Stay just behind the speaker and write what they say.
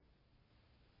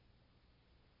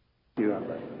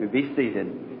You be seated.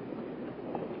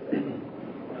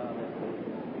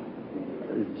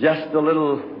 Just a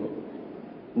little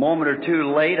moment or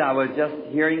two late, I was just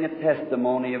hearing a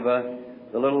testimony of the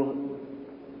little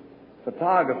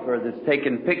photographer that's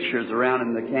taking pictures around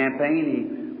in the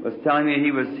campaign. He was telling me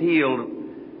he was healed.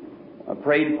 I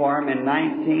prayed for him in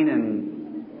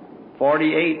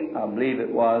 1948, I believe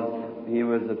it was. He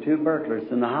was a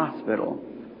tuberculosis in the hospital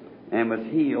and was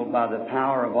healed by the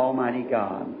power of Almighty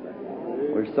God.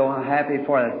 We're so happy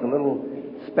for that. It's a little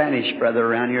Spanish brother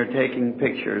around here taking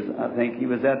pictures. I think he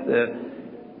was at the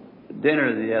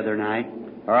dinner the other night,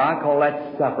 or I call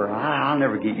that supper. I'll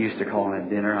never get used to calling it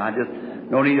dinner. I just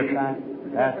don't need to try.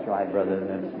 That's right, brother.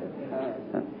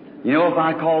 You know, if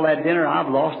I call that dinner, I've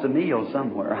lost a meal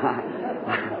somewhere.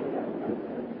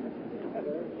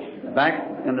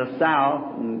 Back in the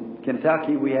South, in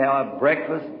Kentucky, we have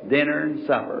breakfast, dinner, and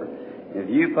supper. If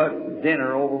you put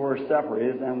dinner over where supper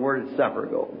is, then where did supper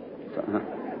go?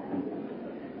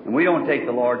 And we don't take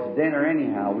the Lord's dinner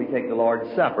anyhow. We take the Lord's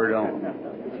supper, don't we?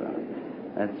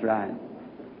 That's right.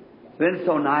 It's been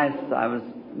so nice. I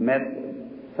met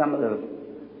some of the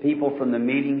people from the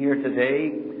meeting here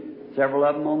today, several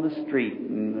of them on the street.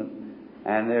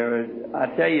 And I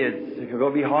tell you, it's going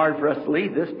to be hard for us to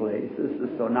leave this place. This is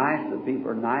so nice. The people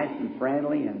are nice and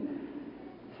friendly, and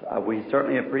we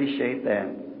certainly appreciate that.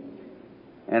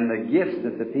 And the gifts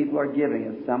that the people are giving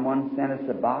us. Someone sent us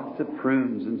a box of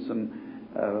prunes and some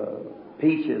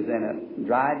peaches in it,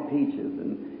 dried peaches,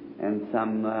 and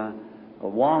some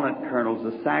walnut kernels,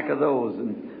 a sack of those,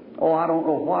 and I don't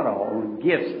know what all,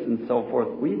 gifts and so forth.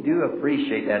 We do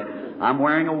appreciate that. I'm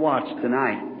wearing a watch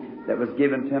tonight that was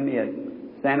given to me at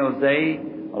San Jose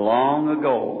long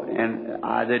ago, and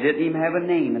they didn't even have a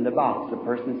name in the box. The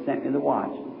person sent me the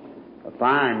watch. A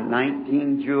fine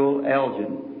 19-jewel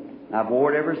Elgin. I've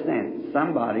wore it ever since.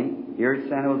 Somebody here at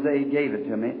San Jose gave it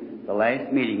to me. The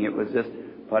last meeting, it was just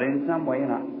put in some way,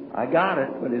 and I got it,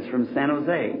 but it's from San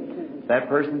Jose. That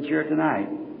person's here tonight.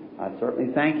 I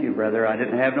certainly thank you, brother. I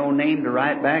didn't have no name to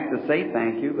write back to say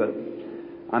thank you, but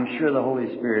I'm sure the Holy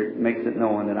Spirit makes it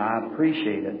known that I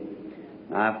appreciate it.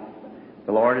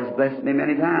 The Lord has blessed me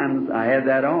many times. I had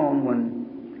that on when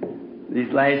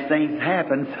these last things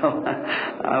happened, so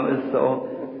I was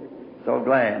so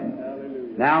glad.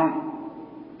 Now,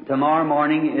 tomorrow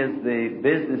morning is the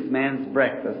businessman's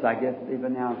breakfast. I guess they've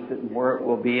announced it and where it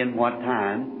will be and what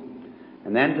time.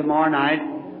 And then tomorrow night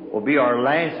will be our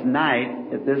last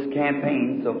night at this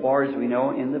campaign, so far as we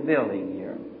know, in the building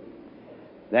here.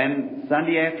 Then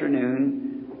Sunday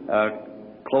afternoon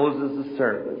closes the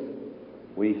service.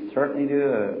 We certainly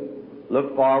do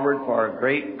look forward for a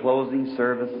great closing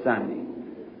service Sunday.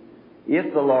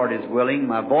 If the Lord is willing,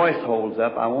 my voice holds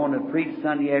up, I want to preach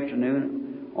Sunday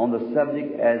afternoon on the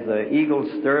subject, as the eagle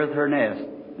stirreth her nest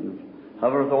and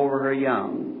hovereth over her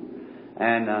young.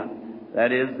 And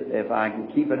that is, if I can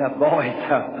keep enough voice,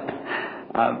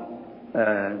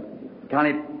 kind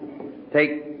of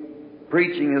take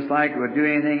preaching just like I would do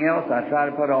anything else. I try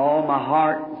to put all my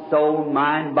heart, soul,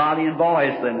 mind, body, and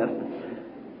voice in it.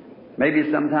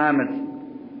 Maybe sometime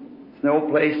it's no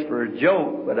place for a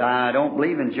joke, but I don't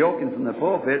believe in joking from the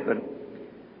pulpit. But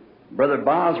Brother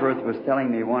Bosworth was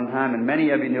telling me one time, and many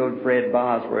of you know Fred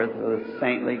Bosworth, a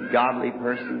saintly, godly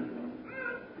person.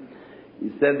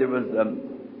 He said there was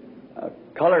a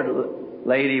colored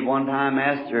lady one time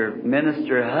asked her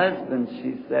minister husband,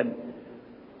 she said,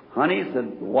 "Honey,"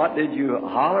 said, "what did you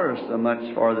holler so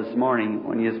much for this morning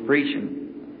when you was preaching?"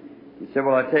 He said,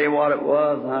 "Well, I tell you what it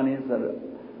was, honey." He said,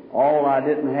 "all I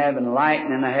didn't have in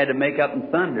lightning, I had to make up in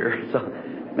thunder." So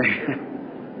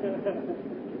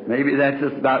maybe that's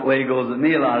just about the way it goes with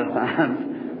me a lot of times.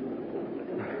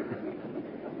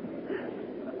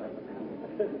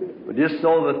 But just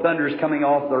so the thunder's coming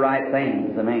off the right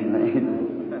things, the main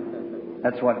thing.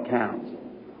 That's what counts.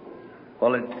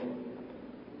 Well,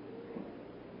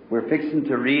 we're fixing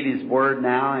to read His Word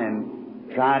now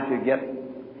and try to get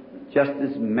just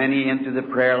as many into the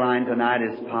prayer line tonight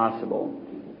as possible.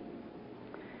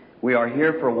 We are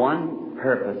here for one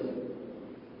purpose,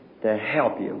 to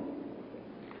help you.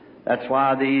 That's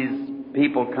why these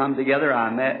people come together. I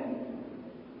met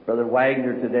Brother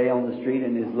Wagner today on the street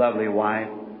and his lovely wife.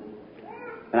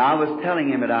 And I was telling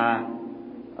him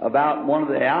about one of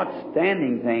the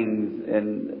outstanding things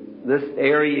in this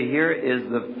area here is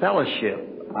the fellowship.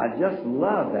 I just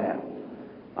love that.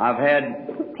 I've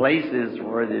had places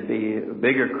where there'd be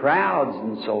bigger crowds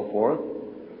and so forth,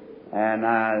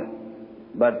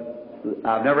 but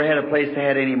I've never had a place that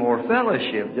had any more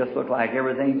fellowship. Just looked like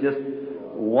everything just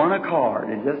one accord.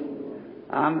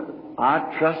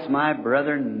 I trust my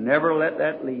brethren, never let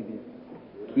that leave you.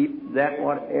 Keep that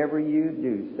whatever you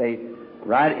do. Stay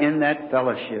right in that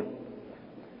fellowship.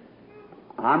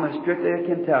 I'm a strictly a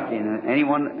Kentuckian.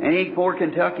 Any poor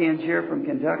Kentuckians here from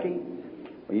Kentucky?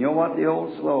 Well, you know what the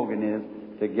old slogan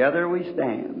is? Together we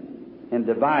stand, and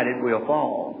divided we'll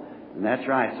fall. And that's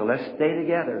right. So let's stay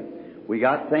together. We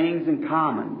got things in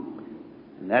common,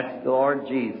 and that's the Lord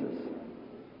Jesus.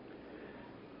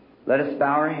 Let us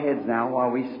bow our heads now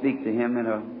while we speak to Him in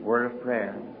a word of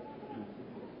prayer.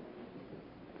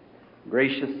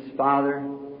 Gracious Father,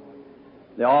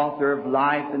 the author of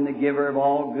life and the giver of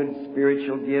all good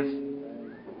spiritual gifts,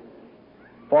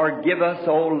 forgive us,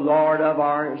 O Lord, of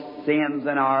our sins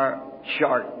and our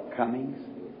shortcomings.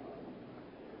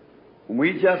 When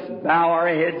we just bow our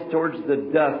heads towards the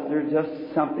dust, there's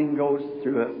just something goes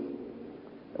through us.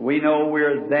 We know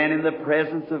we're then in the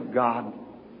presence of God.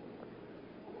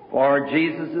 For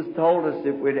Jesus has told us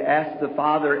if we'd ask the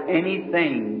Father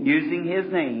anything using His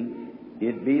name,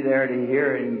 He'd be there to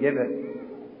hear it and give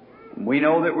it. We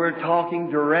know that we're talking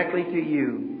directly to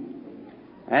You.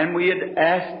 And we had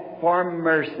asked for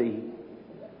mercy.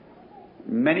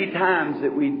 Many times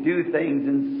that we do things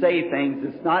and say things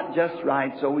that's not just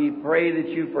right, so we pray that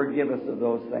You forgive us of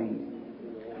those things.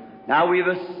 Now we've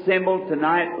assembled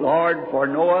tonight, Lord, for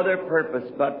no other purpose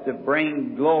but to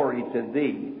bring glory to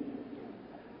Thee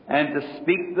and to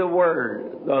speak the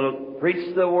Word, to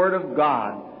preach the Word of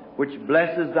God, which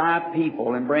blesses Thy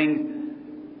people and brings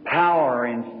power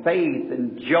and faith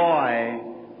and joy,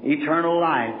 eternal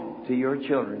life to Your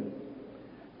children.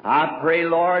 I pray,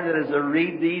 Lord, that as I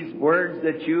read these words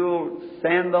that You'll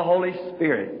send the Holy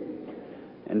Spirit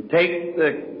and take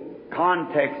the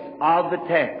context of the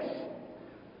text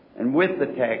and with the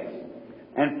text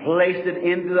and place it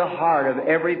into the heart of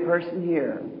every person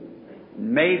here.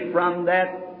 May from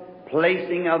that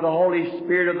placing of the Holy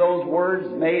Spirit of those words,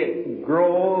 may it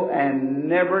grow and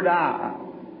never die.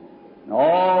 And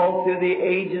all through the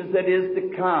ages that is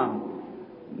to come,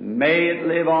 may it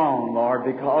live on, Lord,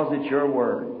 because it's Your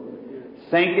Word.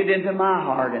 Sink it into my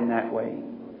heart in that way.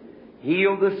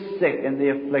 Heal the sick and the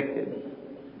afflicted.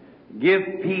 Give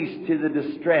peace to the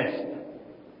distressed.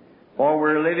 For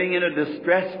we're living in a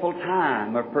distressful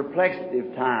time, a perplexity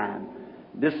time,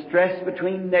 distress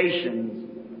between nations.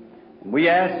 We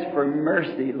ask for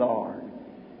mercy, Lord,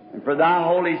 and for Thy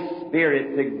Holy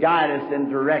Spirit to guide us and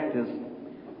direct us.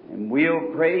 And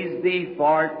we'll praise Thee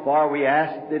for it, for we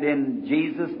ask it in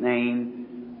Jesus'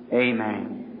 name.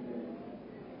 Amen.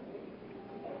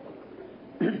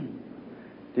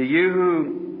 To you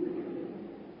who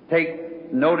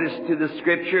take notice to the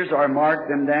Scriptures or mark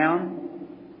them down,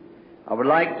 I would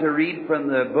like to read from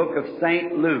the book of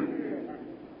St. Luke,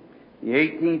 the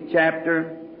 18th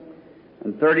chapter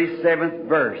and 37th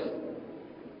verse.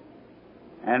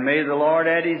 And may the Lord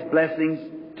add His blessings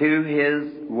to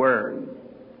His Word.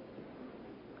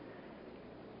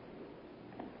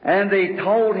 And they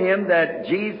told him that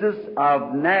Jesus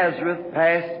of Nazareth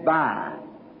passed by.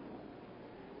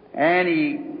 And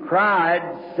he cried,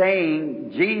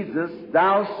 saying, Jesus,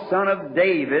 thou Son of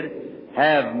David,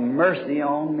 have mercy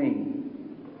on me.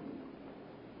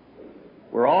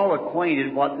 We're all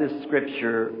acquainted what this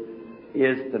Scripture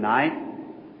is tonight.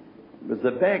 It was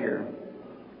a beggar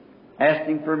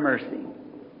asking for mercy.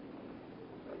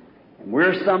 And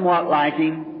we're somewhat like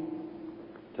him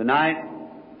tonight.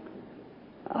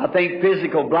 I think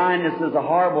physical blindness is a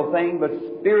horrible thing, but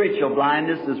spiritual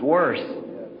blindness is worse.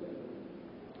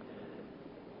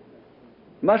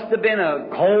 Must have been a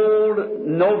cold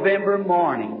November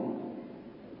morning.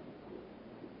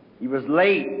 He was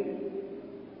late.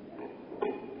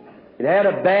 He'd had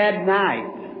a bad night.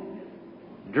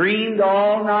 Dreamed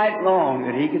all night long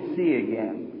that he could see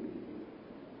again.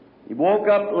 He woke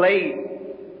up late,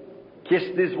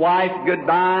 kissed his wife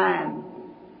goodbye, and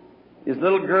his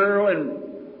little girl, and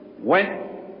went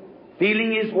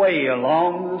feeling his way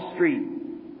along the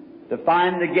street to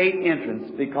find the gate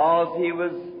entrance because he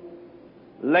was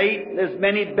late. There's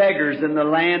many beggars in the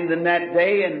land in that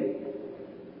day, and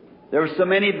there were so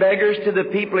many beggars to the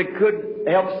people it could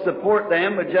help support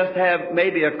them, but just have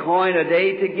maybe a coin a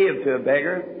day to give to a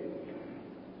beggar.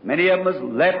 Many of them was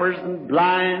lepers and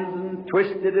blind and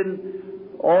twisted, and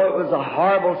oh, it was a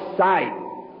horrible sight.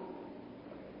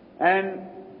 And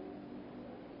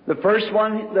the first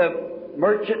one, the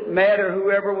merchant met, or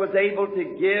whoever was able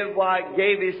to give, why,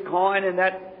 gave his coin, and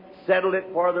that settled it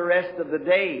for the rest of the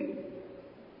day.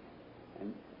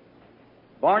 And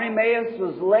Bartimaeus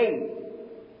was late,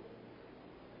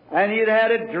 and he'd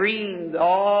had a dream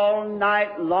all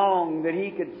night long that he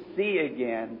could see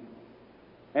again.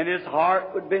 And his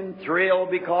heart would have been thrilled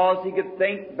because he could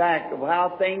think back of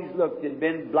how things looked. He'd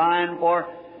been blind for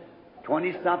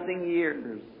 20-something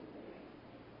years.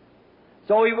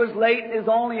 So he was late, and his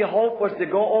only hope was to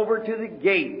go over to the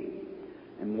gate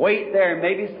and wait there.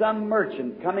 Maybe some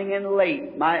merchant coming in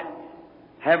late might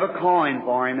have a coin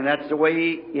for him, and that's the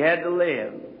way he had to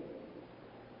live.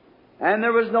 And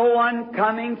there was no one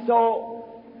coming,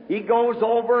 so he goes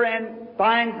over and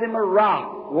finds him a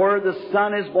rock where the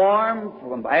sun is warm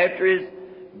from after his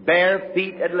bare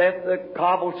feet had left the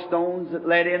cobblestones that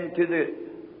led into the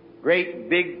great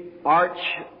big arch,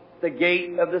 the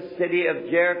gate of the city of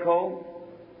Jericho.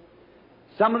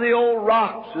 Some of the old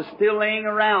rocks were still laying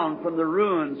around from the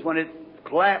ruins when it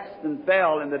collapsed and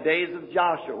fell in the days of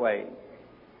Joshua.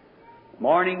 The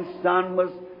morning sun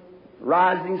was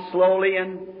rising slowly,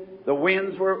 and the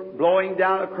winds were blowing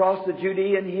down across the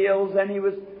Judean hills, and he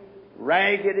was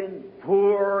ragged and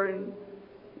poor, and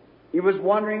he was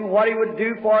wondering what he would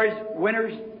do for his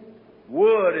winter's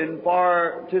wood and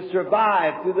to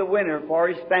survive through the winter for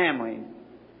his family.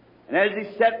 And as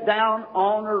he sat down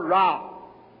on a rock,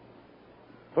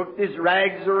 hooked his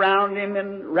rags around him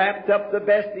and wrapped up the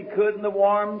best he could, and the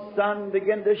warm sun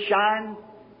began to shine,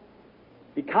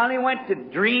 he kind of went to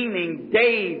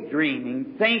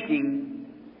daydreaming, thinking,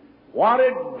 what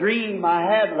a dream I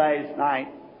had last night.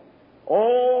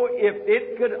 Oh, if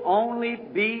it could only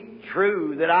be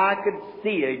true that I could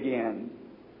see again.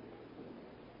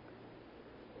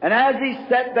 And as he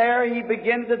sat there, he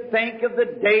began to think of the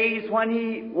days when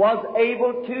he was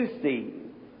able to see.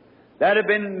 That had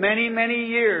been many, many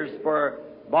years for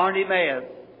Bartimaeus.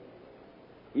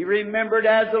 He remembered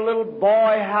as a little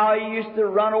boy how he used to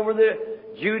run over the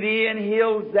Judean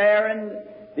hills there in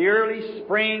the early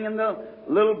spring, and the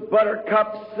little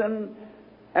buttercups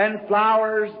and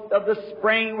flowers of the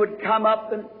spring would come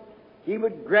up, and he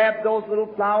would grab those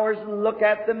little flowers and look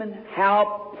at them and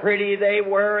how pretty they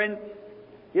were, and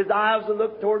his eyes would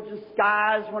look towards the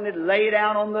skies when it lay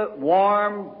down on the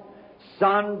warm,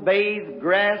 sun-bathed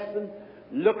grass, and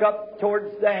look up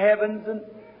towards the heavens and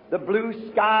the blue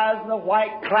skies and the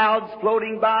white clouds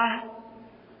floating by.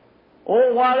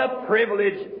 Oh, what a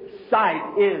privileged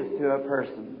sight is to a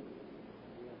person.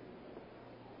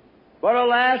 But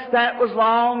alas, that was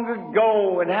long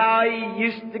ago, and how he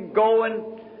used to go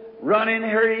and run and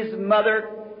hear his mother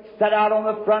sit out on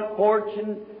the front porch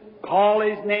and call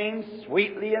his name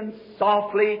sweetly and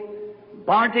softly,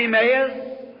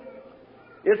 Bartimaeus,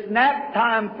 it's nap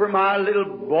time for my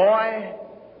little boy.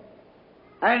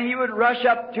 And he would rush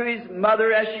up to his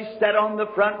mother as she sat on the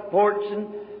front porch and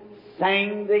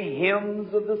sang the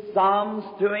hymns of the Psalms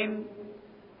to him,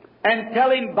 and tell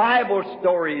him Bible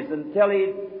stories until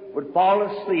he would fall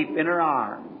asleep in her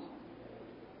arms.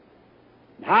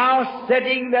 Now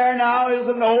sitting there now is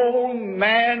an old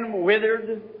man,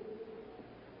 withered,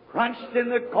 crunched in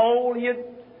the cold. You'd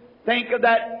think of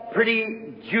that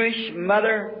pretty Jewish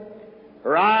mother,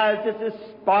 her eyes just as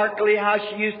sparkly, how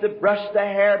she used to brush the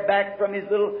hair back from his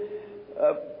little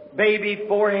baby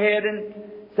forehead and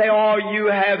say, oh, you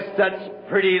have such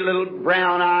pretty little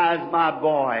brown eyes, my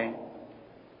boy.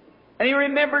 And he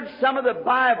remembered some of the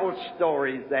Bible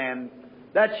stories then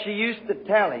that she used to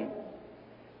tell him.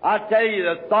 I tell you,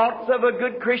 the thoughts of a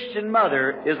good Christian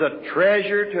mother is a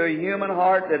treasure to a human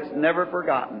heart that's never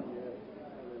forgotten.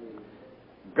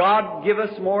 God give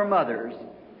us more mothers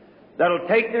that'll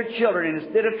take their children, and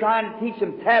instead of trying to teach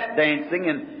them tap dancing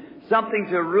and something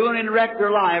to ruin and wreck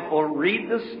their life, will read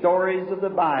the stories of the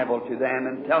Bible to them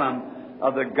and tell them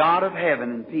of the God of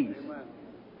heaven and peace.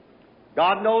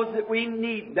 God knows that we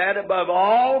need that above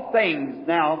all things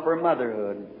now for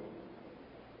motherhood.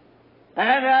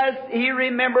 And as he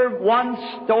remembered one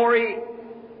story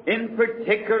in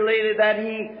particularly that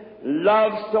he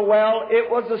loved so well,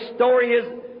 it was a story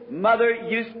his mother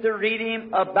used to read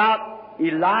him about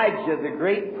Elijah, the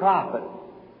great prophet.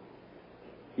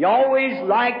 He always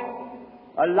liked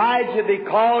Elijah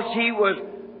because he was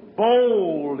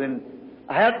bold and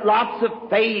had lots of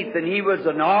faith, and he was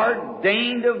an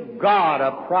ordained of God,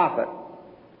 a prophet.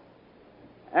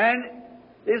 And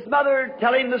his mother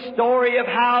telling the story of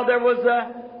how there was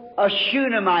a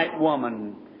Shunammite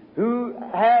woman who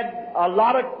had a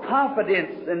lot of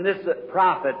confidence in this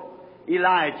prophet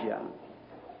Elijah,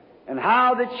 and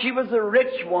how that she was a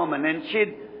rich woman and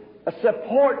she'd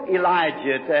support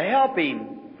Elijah to help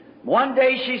him. One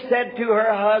day she said to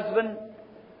her husband,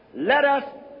 let us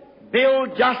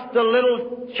build just a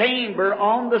little chamber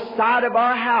on the side of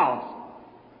our house,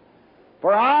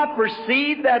 for I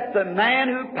perceive that the man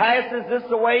who passes this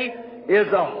away is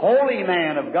a holy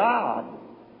man of God.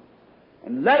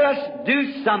 And let us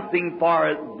do something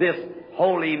for this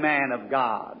holy man of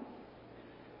God.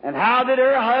 And how that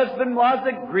her husband was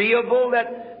agreeable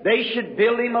that they should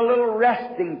build him a little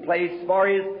resting place for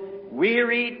his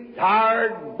weary,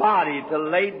 tired body to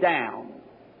lay down.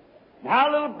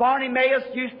 Now little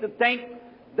Bartimaeus used to think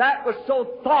that was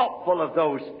so thoughtful of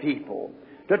those people,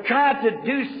 to try to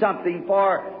do something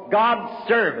for God's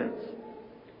servants.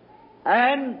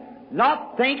 And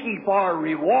not thinking for a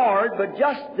reward, but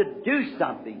just to do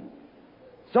something.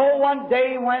 So one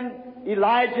day when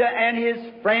Elijah and his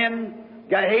friend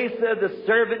Gehazi, the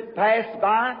servant, passed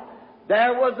by,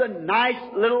 there was a nice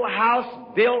little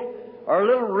house built, or a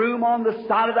little room on the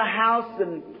side of the house,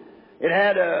 and it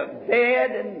had a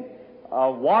bed and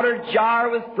a water jar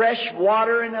with fresh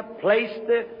water and a place,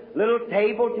 little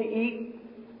table to eat.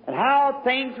 And how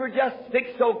things were just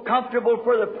fixed so comfortable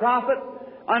for the prophet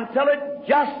until it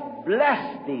just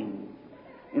blessed him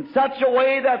in such a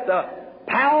way that the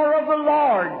power of the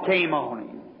Lord came on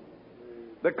him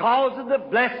because of the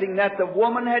blessing that the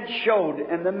woman had showed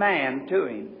and the man to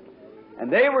him.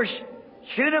 And they were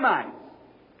Shunamites.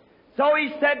 So he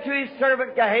said to his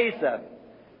servant Gehazi,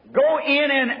 "Go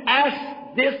in and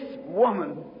ask this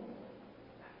woman."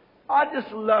 I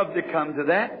just love to come to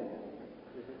that.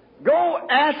 Go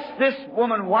ask this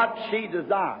woman what she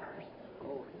desires.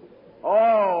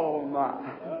 Oh my.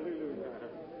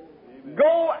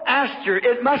 Go ask her.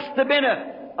 It must have been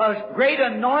a great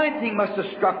anointing must have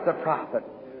struck the prophet.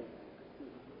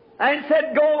 And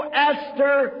said, "Go ask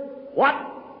her what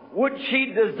would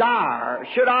she desire.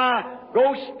 Should I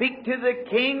go speak to the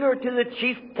king or to the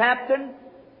chief captain?"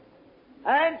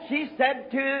 And she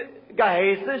said to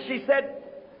Gehazi, she said,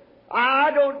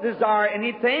 "I don't desire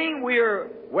anything. We're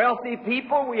wealthy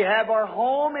people. We have our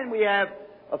home and we have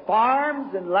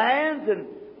farms and lands, and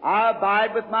I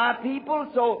abide with my people,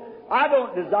 so I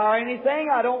don't desire anything.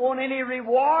 I don't want any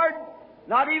reward,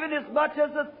 not even as much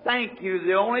as a thank you.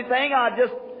 The only thing, I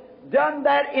just done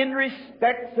that in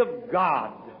respects of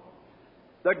God,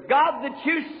 the God that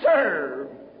you serve.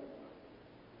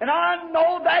 And I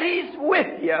know that He's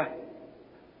with you.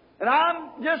 And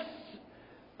I'm just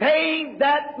paying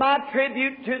that my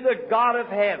tribute to the God of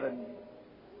heaven."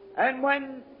 And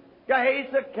when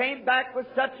Gehazi came back with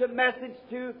such a message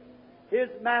to his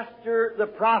master, the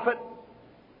prophet,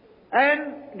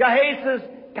 and Gehazi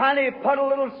kind of put a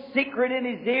little secret in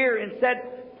his ear and said,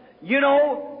 "You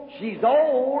know, she's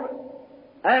old,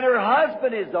 and her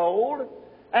husband is old,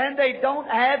 and they don't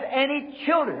have any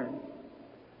children.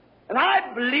 And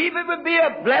I believe it would be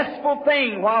a blissful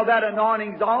thing while that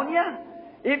anointing's on you,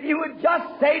 if you would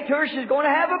just say to her she's going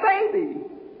to have a baby."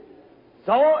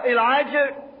 So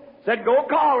Elijah said, "Go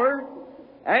call her."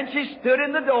 And she stood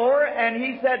in the door, and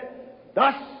he said,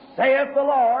 "Thus saith the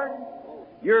Lord,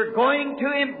 you're going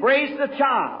to embrace a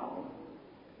child."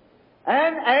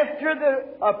 And after the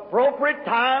appropriate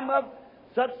time of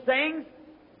such things,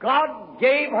 God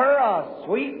gave her a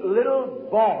sweet little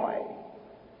boy.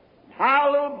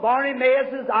 How little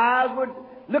Bartimaeus' eyes would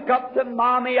look up to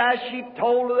Mommy as she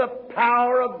told of the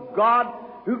power of God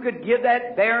who could give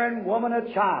that barren woman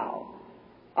a child.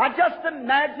 I just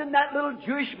imagine that little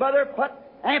Jewish mother put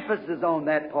emphasis on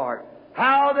that part.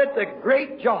 How that the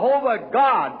great Jehovah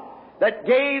God that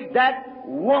gave that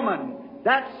woman,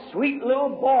 that sweet little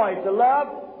boy to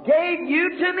love, gave you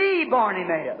to me,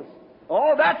 Bartimaeus.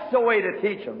 Oh, that's the way to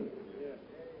teach them.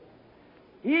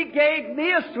 He gave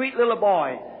me a sweet little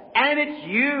boy, and it's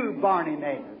you,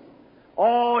 Bartimaeus.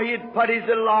 Oh, he'd put his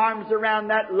little arms around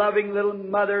that loving little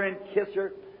mother and kiss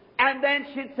her. And then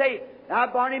she'd say, "Now,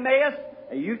 Bartimaeus,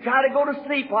 you try to go to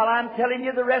sleep while I'm telling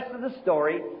you the rest of the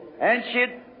story." And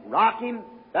she'd rock him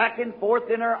back and forth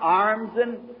in her arms,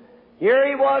 and here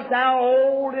he was now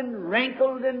old and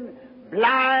wrinkled and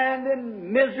blind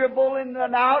and miserable and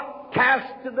an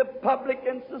outcast to the public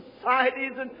and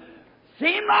societies, and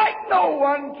seemed like no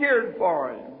one cared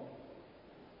for him.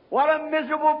 What a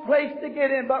miserable place to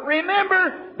get in. But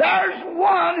remember, there's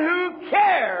one who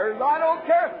cares. I don't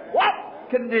care what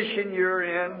condition you're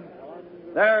in.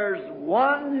 There's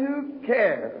one who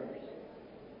cares.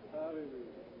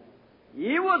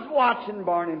 He was watching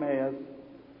Bartimaeus.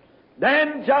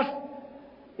 Then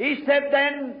he said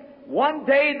then, one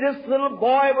day this little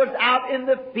boy was out in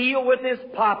the field with his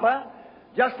papa,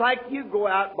 just like you go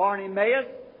out, Bartimaeus.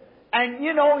 And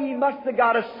you know, he must have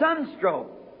got a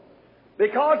sunstroke,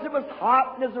 because it was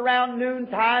hot and it was around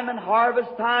noontime and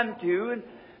harvest time too. And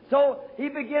so he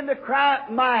began to cry,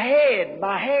 "My head,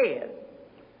 my head."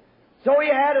 So he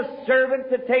had a servant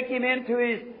to take him into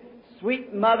his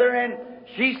sweet mother, and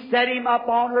she set him up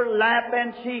on her lap,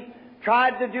 and she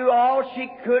tried to do all she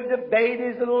could to bathe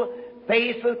his little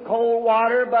face with cold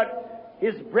water, but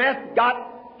his breath got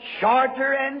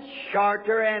shorter and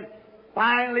shorter and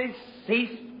finally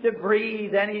ceased to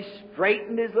breathe. And he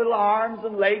straightened his little arms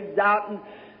and legs out and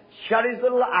shut his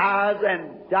little eyes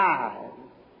and died.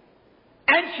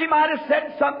 And she might have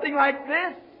said something like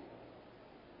this.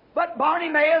 But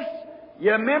Bartimaeus,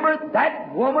 you remember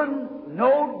that woman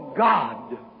knowed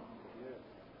God.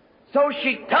 So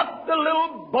she took the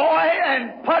little boy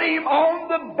and put him on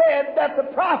the bed that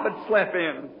the prophet slept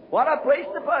in. What a place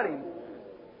to put him.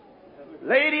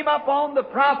 Laid him up on the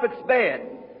prophet's bed.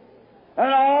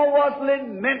 And all was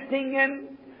lamenting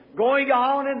and going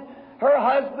on, and her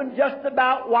husband just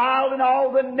about wild, and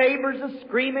all the neighbors a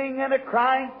screaming and a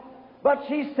crying. But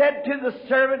she said to the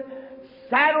servant,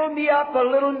 saddle me up a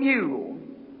little mule,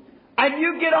 and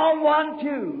you get on one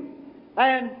too,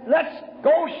 and let's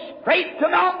go straight to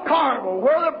Mount Carmel,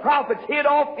 where the prophets hid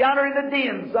off yonder in the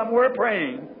den somewhere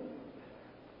praying.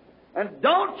 And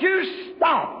don't you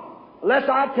stop unless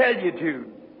I tell you to.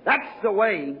 That's the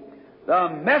way. The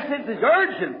message is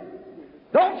urgent.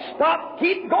 Don't stop.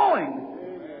 Keep going.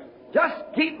 Just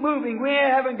keep moving. We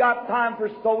haven't got time for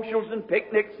socials and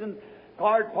picnics and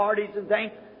card parties and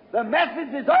things. The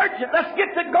message is urgent. Let's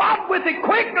get to God with it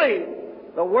quickly.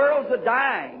 The world's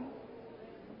a-dying.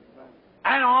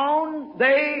 And on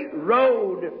they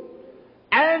rode.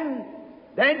 And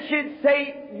then she'd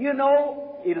say, you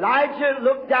know, Elijah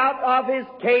looked out of his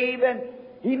cave and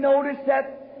he noticed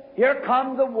that here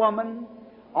comes the woman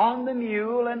on the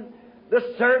mule and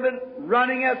the servant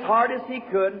running as hard as he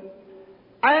could.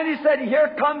 And he said,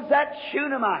 here comes that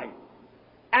Shunammite.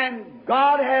 And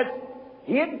God has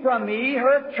hid from me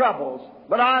her troubles,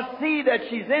 but I see that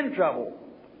she's in trouble.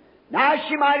 Now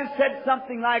she might have said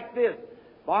something like this,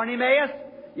 Bartimaeus,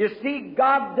 you see,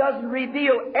 God doesn't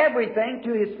reveal everything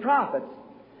to His prophets.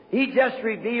 He just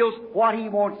reveals what He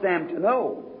wants them to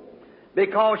know.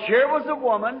 Because here was a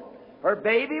woman, her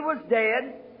baby was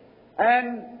dead,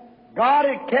 and God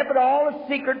had kept it all a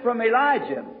secret from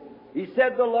Elijah. He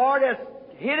said, the Lord has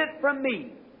hid it from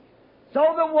me.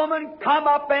 So the woman come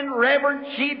up and reverent,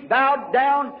 she bowed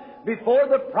down before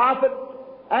the prophet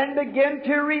and began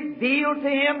to reveal to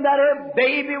him that her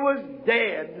baby was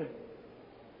dead.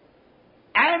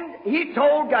 And he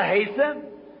told Gehazi,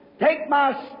 take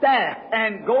my staff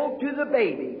and go to the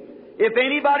baby. If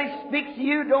anybody speaks to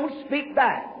you, don't speak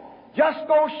back. Just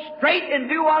go straight and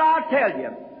do what I tell you.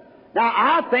 Now,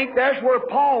 I think there's where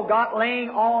Paul got laying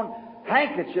on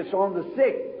handkerchiefs on the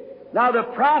sick. Now, the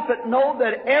prophet knew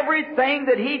that everything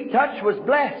that he touched was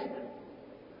blessed.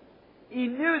 He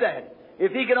knew that,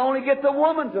 if he could only get the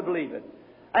woman to believe it.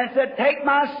 And said, take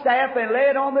my staff and lay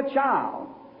it on the child.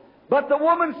 But the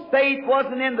woman's faith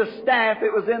wasn't in the staff,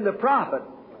 it was in the prophet.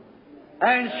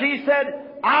 And she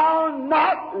said, I'll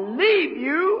not leave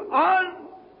you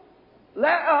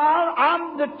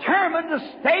I'm determined to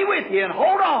stay with you and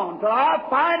hold on till I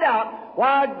find out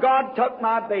why God took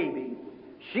my baby.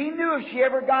 She knew if she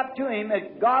ever got to him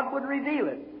that God would reveal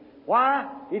it. Why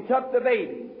He took the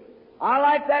baby. I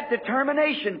like that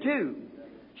determination too.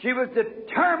 She was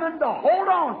determined to hold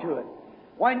on to it.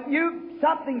 When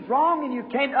something's wrong and you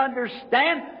can't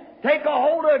understand, take a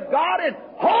hold of God and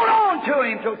hold on to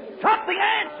Him till something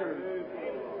answers.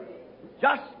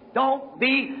 Just don't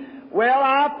be, well,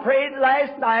 I prayed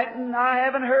last night and I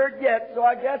haven't heard yet, so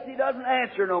I guess He doesn't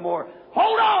answer no more.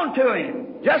 Hold on to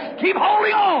Him. Just keep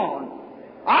holding on.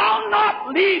 I'll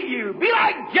not leave you. Be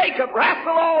like Jacob,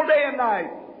 wrestle all day and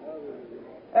night,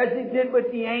 as he did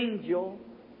with the angel.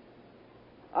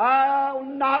 I'll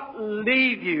not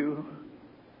leave you.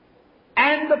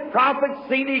 And the prophet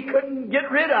seen he couldn't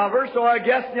get rid of her, so I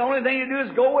guess the only thing to do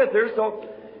is go with her. So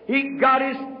he got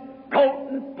his coat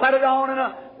and put it on,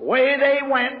 and away they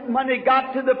went. And when they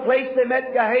got to the place, they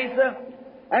met Gehazi,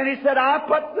 and he said, I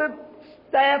put the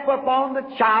staff upon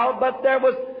the child, but there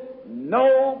was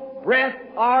no breath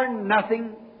or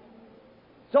nothing.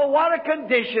 So what a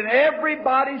condition.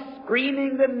 Everybody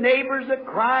screaming, the neighbors are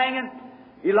crying, and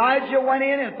Elijah went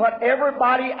in and put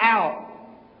everybody out.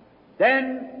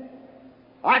 Then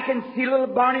I can see little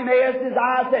Bartimaeus'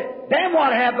 eyes say, then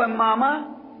what happened,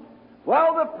 Mama?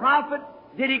 Well, the prophet,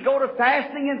 did he go to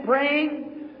fasting and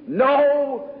praying?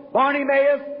 No,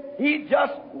 Bartimaeus, he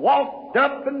just walked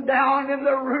up and down in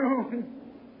the room,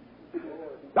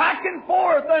 back and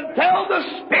forth until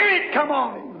the Spirit come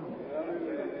on him.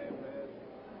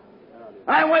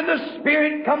 And when the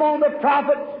Spirit come on the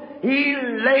prophet, he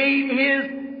laid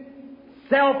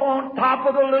himself on top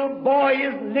of the little boy,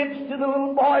 his lips to the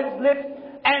little boy's lips,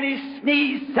 and he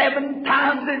sneezed 7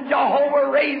 times, and Jehovah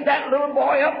raised that little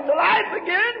boy up to life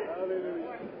again.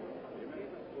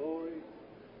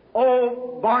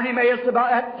 Oh, Bartimaeus,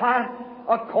 about that time,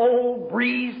 a cold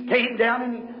breeze came down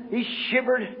and he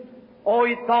shivered. Oh,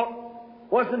 he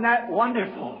thought, wasn't that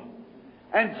wonderful?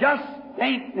 And just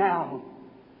think now,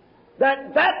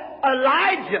 that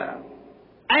Elijah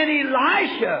and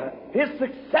Elisha, his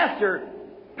successor,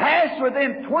 passed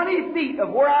within 20 feet of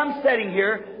where I'm sitting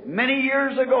here many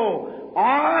years ago,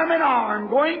 arm in arm,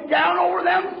 going down over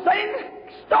them same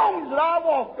stones that I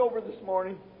walked over this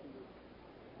morning.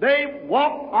 They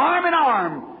walked arm in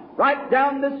arm right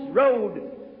down this road,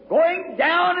 going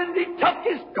down, and he took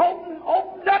his coat and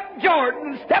opened up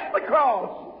Jordan and stepped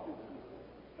across.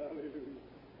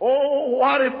 Oh,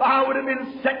 what if I would have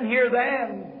been sitting here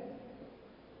then,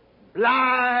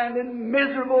 blind and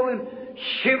miserable and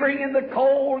shivering in the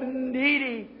cold and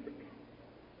needy.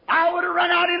 I would have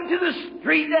run out into the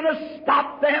street and have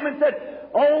stopped them and said,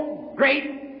 "Oh,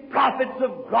 great prophets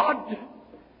of God,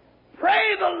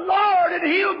 pray the Lord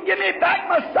and He'll give me back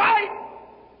my sight."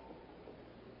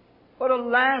 But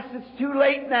alas, it's too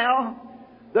late now.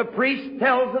 The priest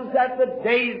tells us that the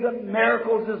days of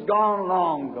miracles is gone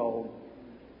long ago.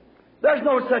 There's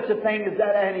no such a thing as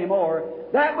that anymore.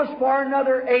 That was for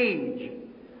another age.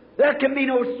 There can be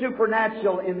no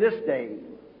supernatural in this day.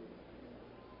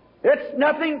 It's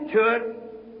nothing to it.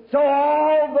 So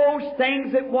all those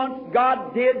things that once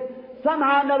God did,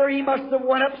 somehow or another He must have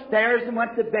went upstairs and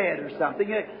went to bed or something.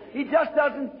 He just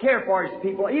doesn't care for His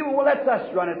people. He lets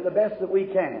us run it the best that we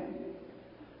can.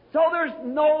 So there's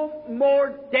no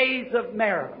more days of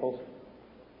miracles.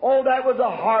 Oh, that was a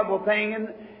horrible thing.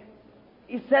 And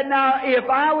he said, now, if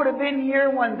I would have been here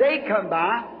when they come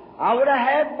by, I would have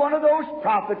had one of those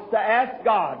prophets to ask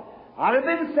God. I'd have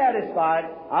been satisfied.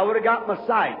 I would have got my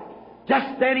sight.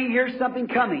 Just then he hears something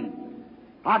coming.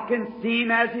 I can see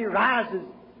him as he rises.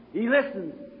 He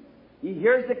listens. He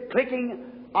hears the clicking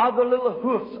of the little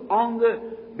hoofs on the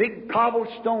big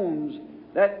cobblestones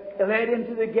that led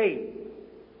into the gate.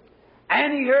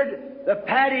 And he heard the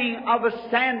padding of a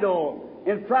sandal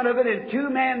in front of it and two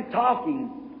men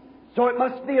talking. So it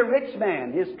must be a rich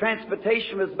man. His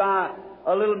transportation was by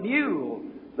a little mule.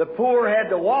 The poor had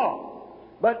to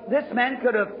walk. But this man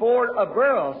could afford a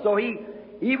burro. So he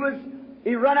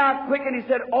run out quick and he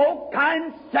said, "Oh,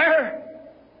 kind sir,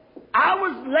 I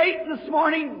was late this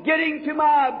morning getting to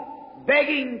my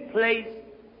begging place,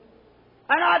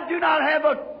 and I do not have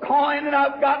a coin, and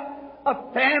I've got a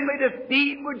family to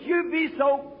feed. Would you be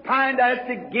so kind as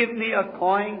to give me a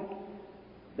coin?"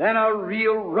 Then a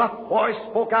real rough voice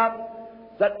spoke out,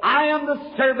 said, "I am the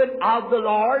servant of the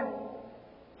Lord.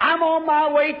 I'm on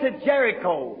my way to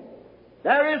Jericho.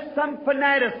 There is some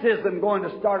fanaticism going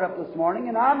to start up this morning,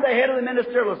 and I'm the head of the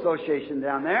Ministerial Association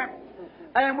down there.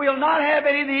 And we'll not have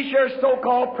any of these here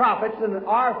so-called prophets in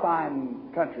our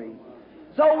fine country.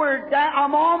 So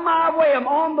I'm on my way. I'm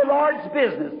on the Lord's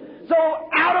business. So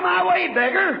out of my way,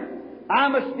 beggar. I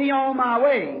must be on my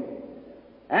way."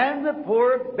 And the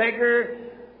poor beggar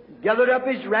gathered up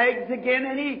his rags again,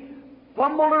 and he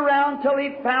fumbled around till he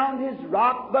found his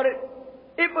rock. But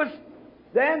it was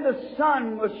then the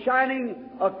sun was shining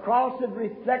across it,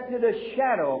 reflected a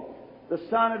shadow. The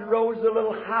sun had rose a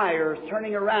little higher,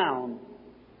 turning around.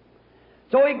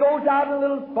 So he goes out a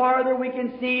little farther. We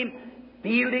can see him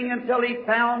fielding until he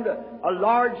found a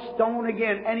large stone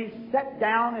again. And he sat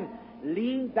down and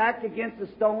leaned back against the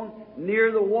stone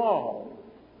near the wall,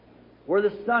 where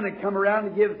the sun had come around to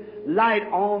give light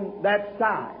on that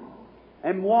side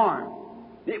and warm.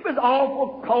 It was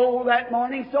awful cold that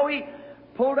morning, so he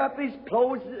pulled up his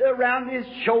clothes around his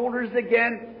shoulders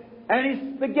again, and he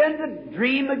began to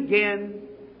dream again.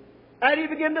 And he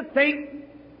began to think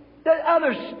that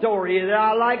other story that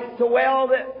I liked so well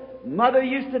that Mother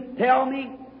used to tell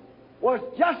me was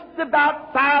just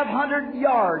about 500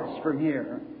 yards from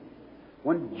here,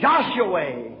 when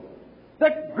Joshua,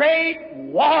 the great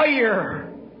warrior,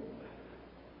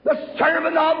 the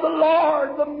servant of the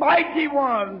Lord, the mighty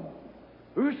one,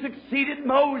 who succeeded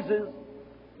Moses,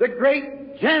 the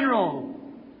great general,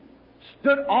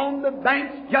 stood on the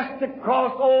banks just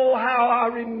across. Oh, how I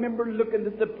remember looking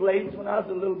at the place when I was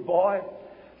a little boy,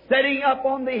 sitting up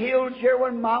on the hill chair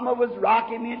when Mama was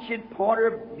rocking me and she'd point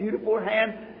her beautiful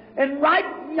hand. And right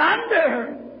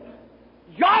yonder,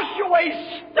 Joshua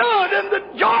stood and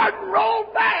the Jordan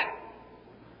rolled back.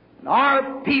 And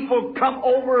our people come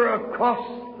over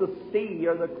across the sea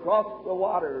or across the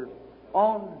waters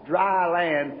on dry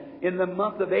land in the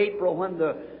month of April, when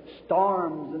the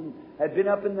storms had been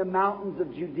up in the mountains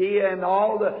of Judea, and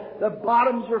all the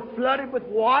bottoms were flooded with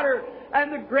water,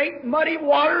 and the great muddy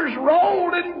waters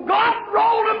rolled, and God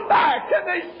rolled them back, and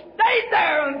they stayed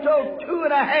there until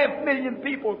 2.5 million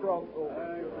people crossed over.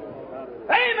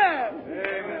 Amen.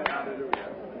 Amen.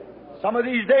 Some of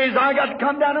these days I got to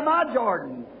come down to my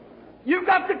Jordan. You've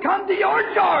got to come to your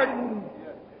Jordan.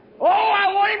 Oh,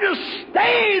 I want him to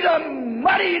stay the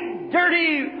muddy,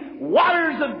 dirty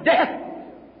waters of death.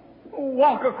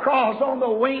 walk across on the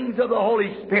wings of the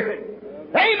Holy Spirit.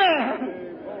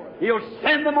 Amen. He'll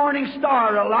send the morning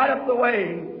star to light up the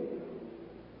way.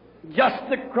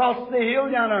 Just across the hill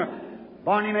yonder,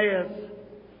 Bartimaeus,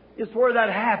 is where that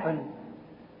happened.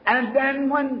 And then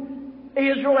when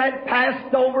Israel had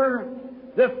passed over,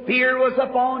 the fear was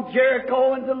upon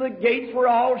Jericho until the gates were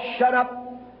all shut up.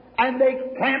 And they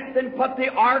camped and put the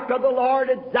ark of the Lord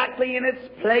exactly in its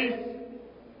place.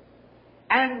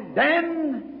 And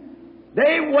then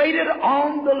they waited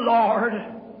on the Lord.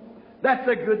 That's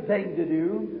a good thing to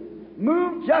do.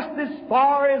 Move just as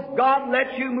far as God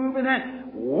lets you move, and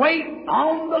then wait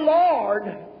on the Lord.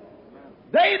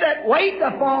 They that wait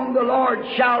upon the Lord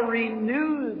shall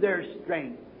renew their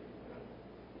strength.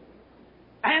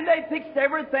 And they fixed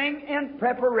everything in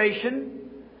preparation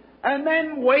and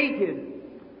then waited.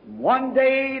 One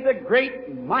day the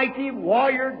great mighty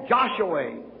warrior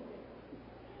Joshua,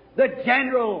 the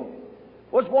general,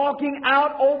 was walking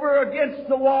out over against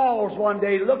the walls one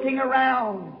day looking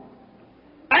around.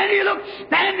 And he looked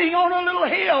standing on a little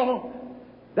hill.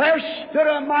 There stood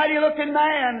a mighty looking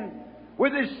man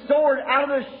with his sword out of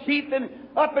the sheath and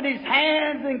up in his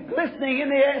hands and glistening in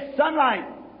the sunlight.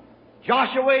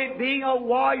 Joshua, being a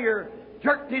warrior,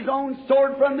 jerked his own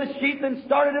sword from the sheath and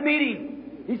started a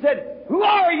meeting. He said, "Who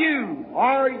are you?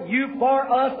 Are you for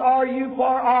us? Are you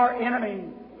for our enemy?"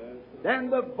 Then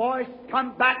the voice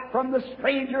come back from the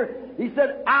stranger. He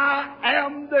said, "I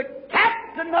am the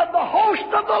captain of the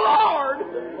host of the Lord.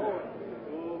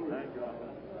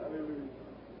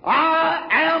 I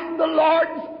am the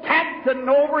Lord's captain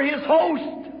over His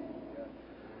host."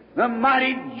 The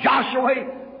mighty Joshua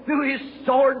threw his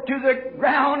sword to the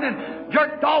ground and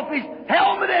jerked off his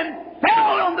helmet and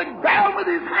fell on the ground with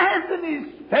his hands in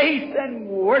his face and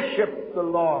worshipped the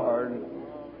Lord.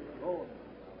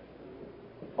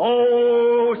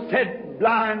 "Oh," said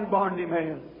blind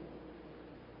Bartimaeus,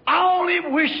 "I only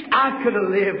wish I could have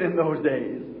lived in those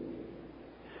days.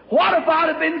 What if I'd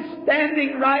have been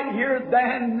standing right here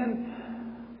then? And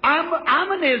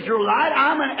I'm an Israelite.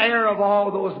 I'm an heir of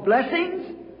all those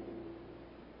blessings.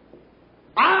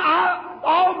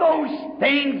 All those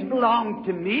things belong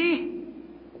to me.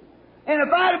 And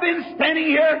if I'd have been standing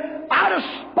here, I'd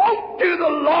have spoke to the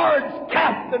Lord's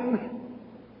captain.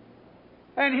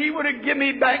 And He would have given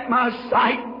me back my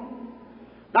sight.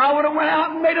 I would have went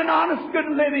out and made an honest, good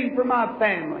living for my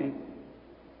family.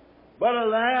 But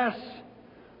alas,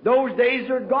 those days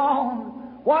are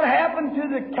gone. What happened to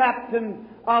the captain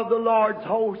of the Lord's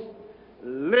host?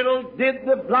 Little did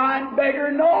the blind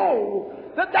beggar know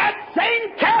that that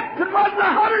same captain wasn't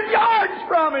 100 yards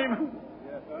from him.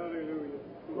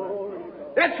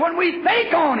 It's when we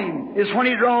think on Him is when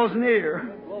He draws near.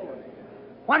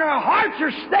 When our hearts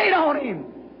are stayed on Him,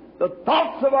 the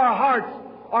thoughts of our hearts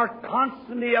are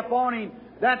constantly upon Him,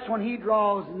 that's when He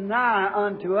draws nigh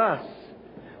unto us.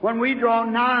 When we draw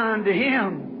nigh unto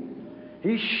Him,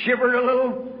 he shivered a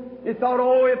little. He thought,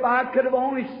 "Oh, if I could have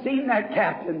only seen that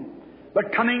captain."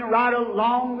 But coming right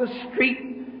along the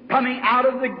street, coming out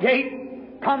of the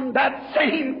gate, come that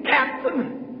same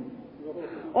captain,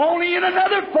 only in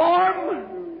another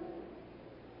form.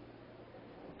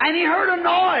 And he heard a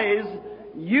noise.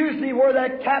 Usually where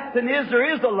that captain is, there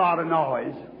is a lot of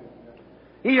noise.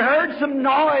 He heard some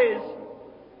noise,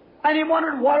 and he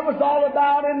wondered what it was all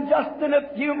about, and just in a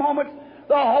few moments,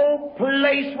 the whole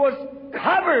place was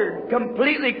covered,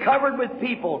 completely covered with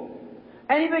people.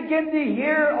 And he began to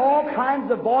hear all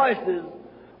kinds of voices.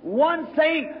 One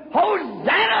saying,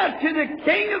 "Hosanna to the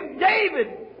King of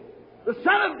David, the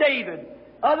Son of David."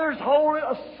 Others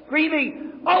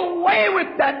screaming, "Away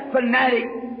with that fanatic!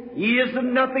 He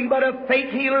isn't nothing but a fake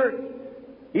healer.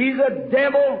 He's a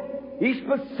devil. He's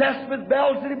possessed with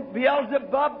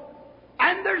Beelzebub.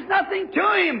 And there's nothing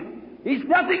to him. He's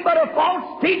nothing but a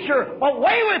false teacher.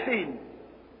 Away with him."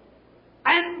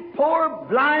 And poor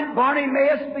blind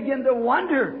Bartimaeus began to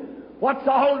wonder, what's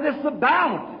all of this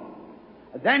about?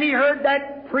 Then he heard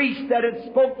that priest that had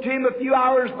spoke to him a few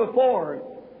hours before,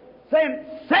 saying,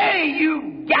 "Say,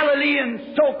 you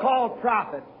Galilean so-called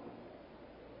prophet,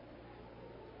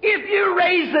 if you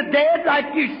raise the dead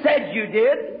like you said you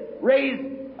did, raise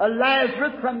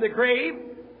Lazarus from the grave,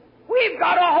 we've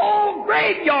got a whole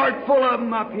graveyard full of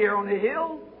them up here on the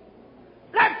hill.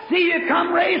 Let's see you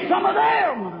come raise some of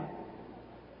them."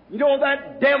 You know,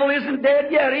 that devil isn't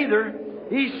dead yet either.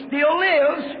 He still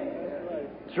lives.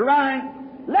 That's right.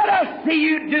 Let us see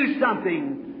you do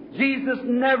something. Jesus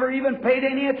never even paid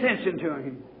any attention to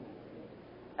him.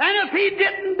 And if He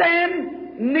didn't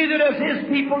then, neither does His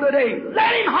people today.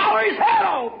 Let him holler his head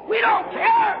off. We don't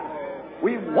care.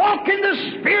 We walk in the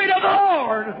Spirit of the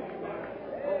Lord.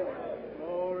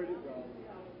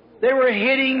 They were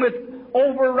hitting with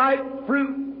overripe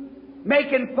fruit,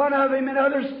 making fun of him, and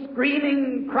others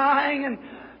screaming, crying, and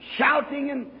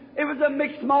shouting, and it was a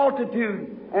mixed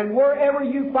multitude. And wherever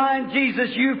you find Jesus,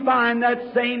 you find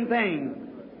that same thing.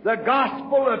 The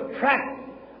gospel attracts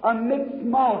a mixed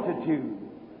multitude.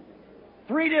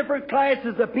 Three different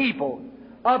classes of people: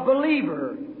 a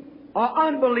believer, an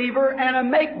unbeliever, and a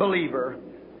make-believer.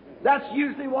 That's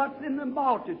usually what's in the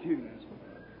multitudes.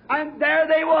 And there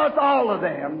they was, all of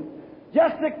them,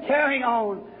 just a carrying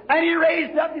on. And he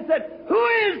raised up and said, "Who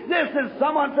is this?" And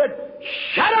someone said,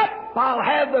 "Shut up! I'll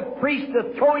have the priest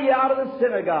to throw you out of the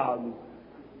synagogue.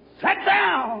 Sit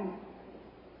down."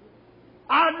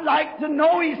 "I'd like to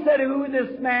know," he said, "who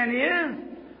this man is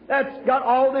that's got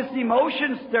all this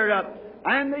emotion stirred up."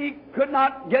 And he could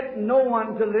not get no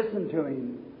one to listen to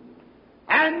him.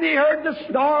 And he heard the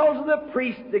snarls of the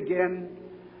priest again.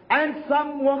 And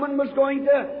some woman was going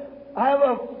to have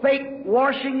a fake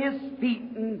washing his feet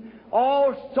and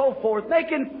all so forth,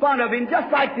 making fun of him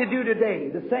just like they do today,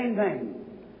 the same thing.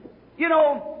 You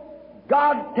know,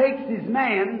 God takes His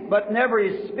man, but never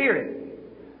His spirit.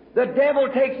 The devil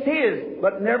takes his,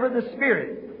 but never the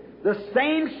spirit. The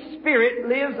same spirit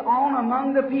lives on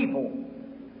among the people.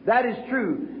 That is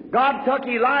true. God took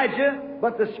Elijah,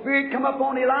 but the spirit come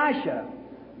upon Elisha.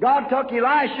 God took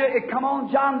Elisha, it come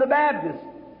on John the Baptist.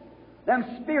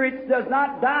 Them spirits does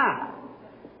not die.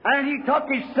 And He took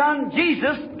His Son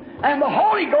Jesus, and the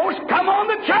Holy Ghost come on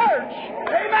the church.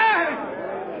 Amen.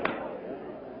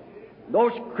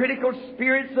 Those critical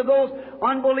spirits of those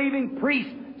unbelieving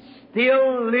priests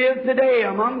still live today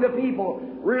among the people.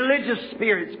 Religious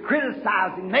spirits,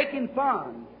 criticizing, making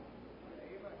fun.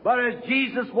 But as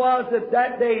Jesus was at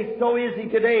that day, so is He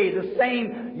today. The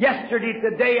same yesterday,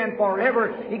 today, and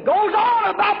forever. He goes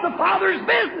on about the Father's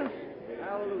business.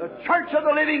 The church of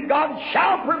the living God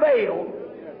shall prevail.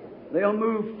 They'll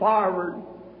move forward.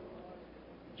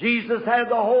 Jesus had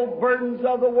the whole burdens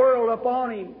of the world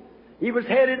upon Him. He was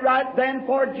headed right then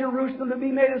for Jerusalem to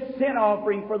be made a sin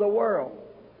offering for the world.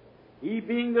 He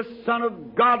being the Son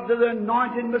of God, the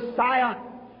anointed Messiah,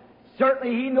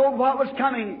 certainly He knew what was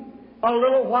coming a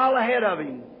little while ahead of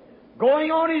Him.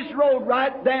 Going on His road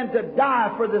right then to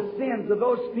die for the sins of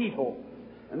those people.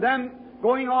 And then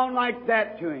going on like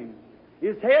that to Him.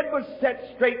 His head was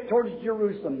set straight towards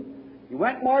Jerusalem. He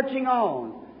went marching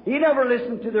on. He never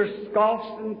listened to their scoffs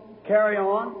and carry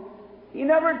on. He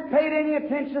never paid any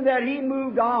attention that He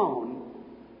moved on.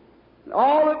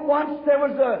 All at once there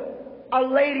was a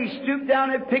lady stooped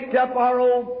down and picked up our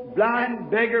old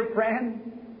blind beggar friend.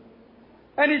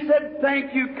 And he said,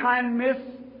 "Thank you, kind miss.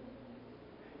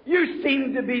 You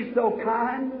seem to be so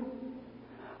kind.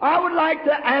 I would like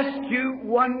to ask you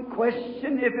one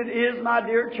question, if it is, my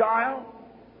dear child.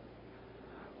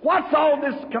 What's all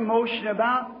this commotion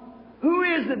about? Who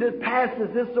is it that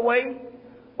passes this way?"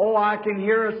 "Oh, I can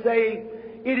hear her say,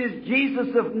 'It is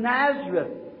Jesus of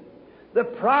Nazareth, the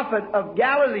prophet of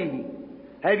Galilee.'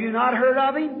 Have you not heard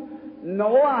of Him?"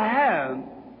 "No, I have."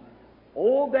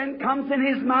 Oh, then comes in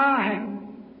his mind.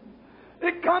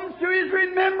 It comes to his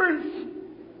remembrance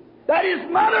that his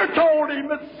mother told him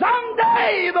that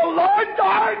someday the Lord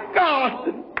our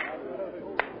God,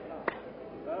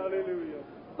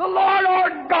 the Lord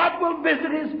our God will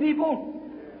visit His people.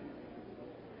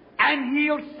 And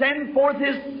He'll send forth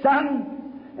His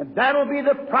Son. And that'll be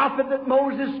the prophet that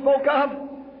Moses spoke of.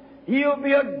 He'll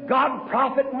be a God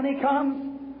prophet when He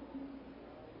comes.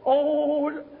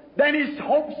 Oh, then his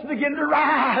hopes begin to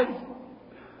rise.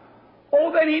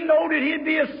 Oh, then he noted he'd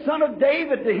be a son of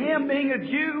David, to him being a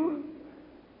Jew.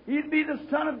 He'd be the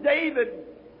son of David.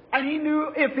 And he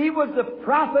knew if he was the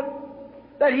prophet,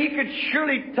 that he could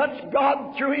surely touch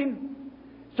God through him.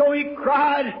 So he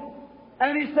cried,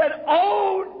 and he said,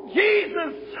 "Oh,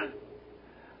 Jesus,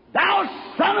 thou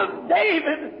son of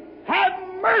David, have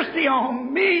mercy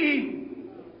on me."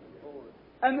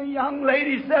 And the young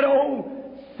lady said, "Oh,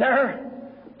 sir,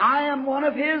 I am one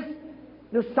of His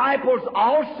disciples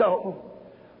also."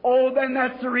 "Oh, then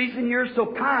that's the reason you're so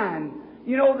kind.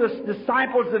 You know, the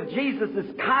disciples of Jesus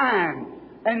is kind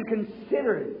and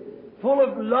considerate, full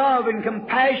of love and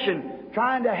compassion,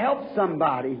 trying to help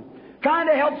somebody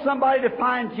to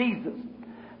find Jesus."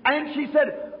 And she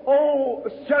said, "Oh,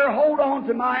 sir, hold on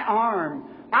to my arm.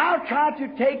 I'll try to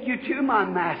take you to my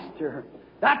Master."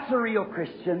 That's a real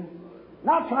Christian.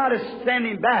 Not try to send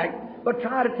him back, but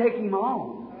try to take him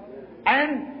on.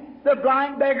 And the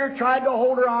blind beggar tried to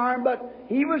hold her arm, but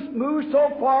he was moved so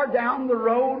far down the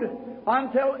road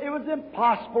until it was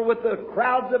impossible, with the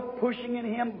crowds of pushing and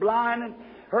him blind and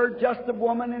her just a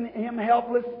woman and him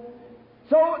helpless.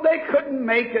 So they couldn't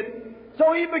make it.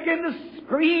 So he began to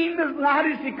scream as loud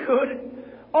as he could,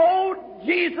 "Oh,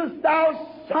 Jesus, thou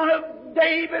Son of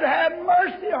David, have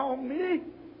mercy on me."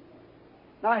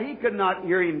 Now, he could not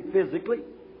hear him physically.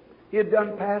 He had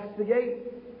done past the gate.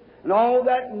 And all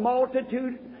that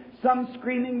multitude, some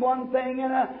screaming one thing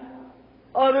and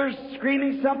others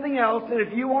screaming something else. And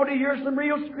if you want to hear some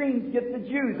real screams, get the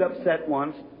Jews upset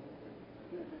once.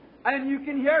 And you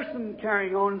can hear some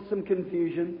carrying on, some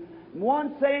confusion.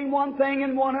 One saying one thing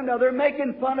and one another,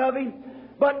 making fun of him.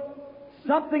 But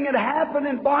something had happened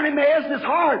in Bartimaeus'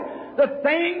 heart.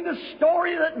 The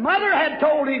story that Mother had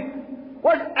told him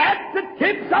was at the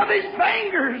tips of his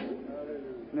fingers.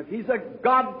 And if he's a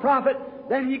God prophet,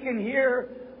 then he can hear,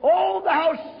 "Oh,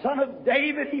 thou Son of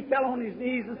David." He fell on his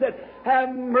knees and said,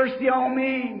 "Have mercy on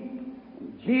me."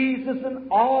 Jesus and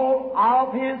all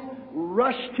of his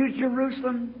rushed to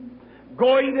Jerusalem,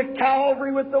 going to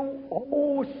Calvary with the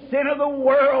whole sin of the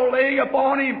world laying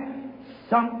upon him.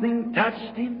 Something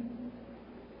touched him.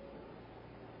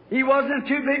 He wasn't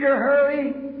too big a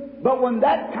hurry, but when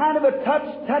that kind of a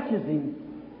touch touches him,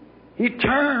 he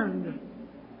turned,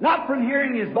 not from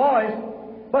hearing his voice,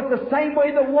 but the same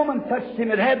way the woman touched him,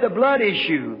 it had the blood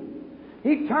issue.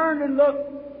 He turned and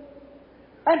looked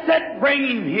and said, "Bring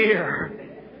him here."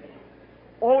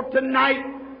 Oh, tonight,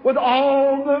 with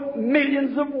all the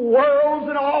millions of worlds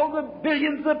and all the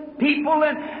billions of people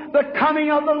and the coming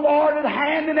of the Lord at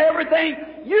hand and everything,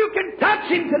 you can touch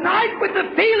him tonight with the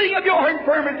feeling of your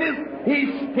infirmities.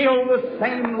 He's still the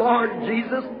same Lord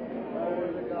Jesus.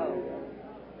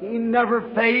 He never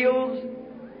fails.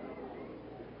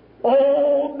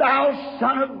 "Oh, thou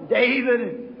Son of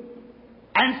David."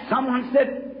 And someone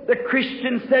said, the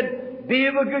Christian said, "Be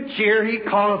of a good cheer, he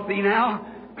calleth thee now.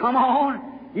 Come on.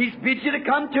 He's bid you to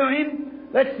come to him.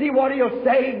 Let's see what he'll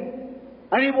say."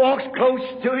 And he walks close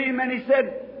to him and he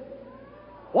said,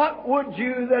 "What would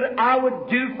you that I would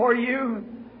do for you?"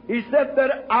 He said,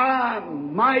 "That I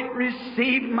might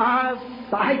receive my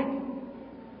sight."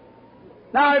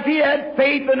 Now, if he had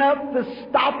faith enough to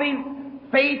stop him,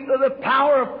 faith of the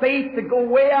power of faith to go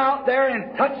way out there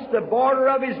and touch the border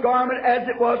of his garment as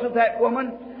it was with that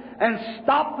woman, and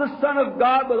stop the Son of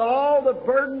God with all the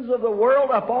burdens of the world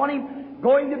upon him,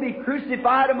 going to be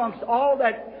crucified amongst all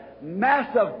that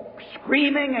mass of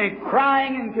screaming and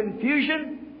crying and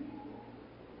confusion,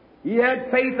 he had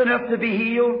faith enough to be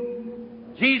healed.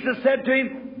 Jesus said to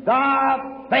him, "Thy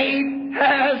faith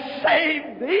has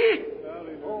saved thee."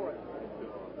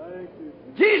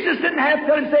 Jesus didn't have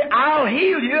to say, "I'll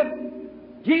heal you."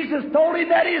 Jesus told him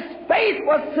that his faith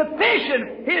was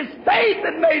sufficient. His faith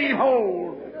had made him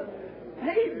whole.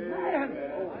 Amen.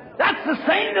 That's the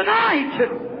same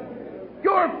tonight.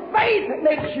 Your faith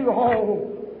makes you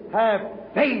whole. Have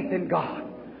faith in God.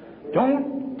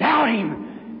 Don't doubt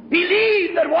Him.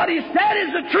 Believe that what He said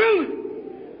is the truth.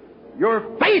 Your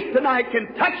faith tonight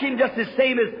can touch Him just the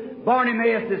same as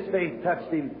Bartimaeus' faith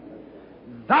touched Him.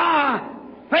 Thy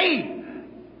faith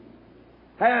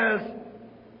has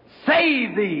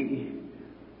saved thee.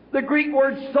 The Greek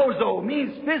word sozo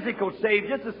means physical saved,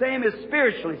 just the same as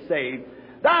spiritually saved.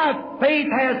 Thy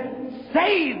faith has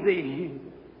saved thee.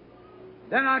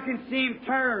 Then I can see him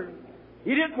turn.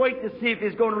 He didn't wait to see if he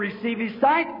was going to receive his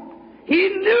sight. He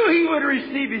knew he would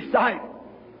receive his sight.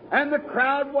 And the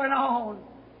crowd went on.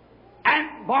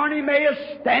 And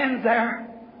Bartimaeus stands there,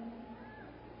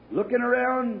 looking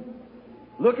around,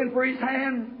 looking for his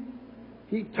hand.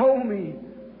 He told me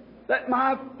that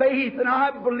my faith, and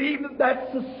I believe that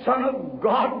that's the Son of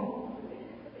God.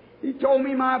 He told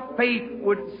me my faith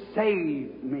would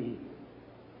save me.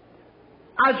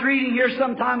 I was reading here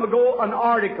some time ago an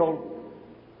article.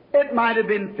 It might have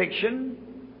been fiction,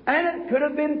 and it could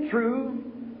have been true.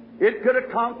 It could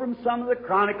have come from some of the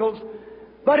chronicles.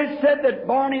 But it said that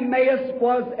Bartimaeus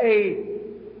was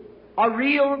a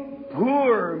real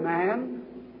poor man,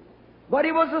 but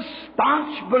he was a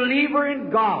staunch believer in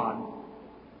God.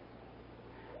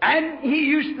 And he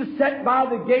used to sit by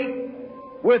the gate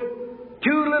with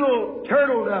two little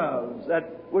turtle doves that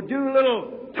would do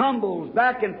little tumbles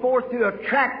back and forth to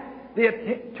attract the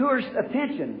tourist's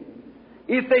attention.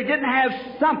 If they didn't have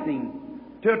something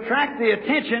to attract the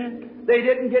attention, they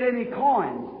didn't get any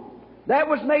coins. That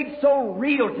was made so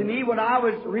real to me when I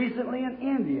was recently in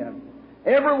India.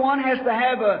 Everyone has to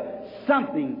have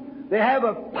something. They have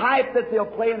a pipe that they'll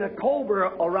play and a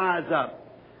cobra will rise up.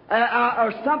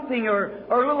 Or something, or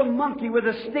a little monkey with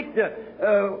a stick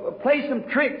to play some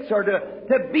tricks, or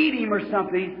to beat him or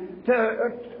something,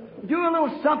 to do a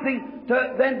little something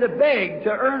then to beg to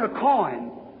earn a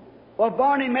coin. Well,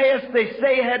 Bartimaeus, they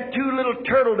say, had two little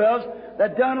turtle doves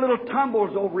that done little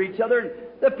tumbles over each other. And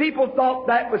the people thought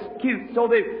that was cute, so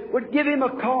they would give him a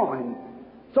coin.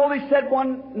 So they said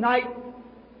one night,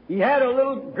 he had a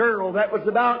little girl that was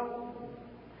about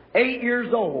 8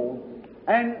 years old,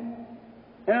 and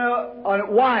a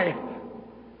wife.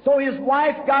 So his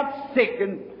wife got sick,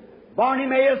 and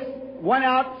Bartimaeus went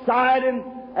outside, and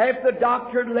after the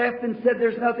doctor had left and said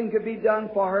there's nothing could be done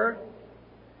for her,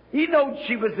 he knowed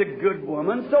she was a good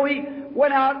woman, so he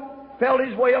went out, felt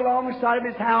his way along the side of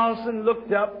his house, and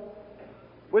looked up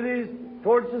with his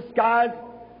towards the skies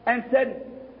and said,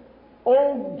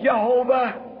 "Oh,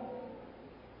 Jehovah,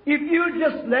 if you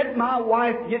just let my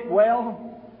wife get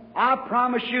well, I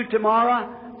promise you tomorrow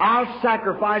I'll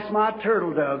sacrifice my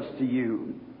turtle doves to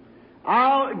you.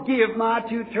 I'll give my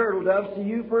 2 turtle doves to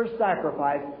you for a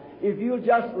sacrifice if you'll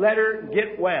just let her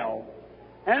get well."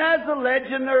 And as the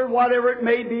legend or whatever it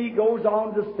may be goes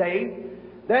on to say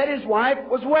that his wife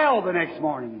was well the next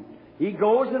morning, he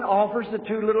goes and offers the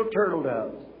 2 little turtle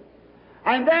doves.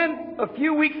 And then a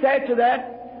few weeks after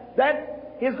that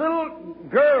his little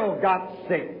girl got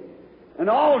sick and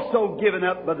also given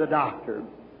up by the doctor.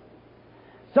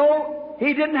 So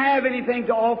he didn't have anything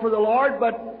to offer the Lord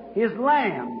but his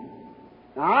lamb.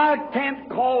 Now, I can't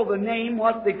call the name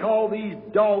what they call these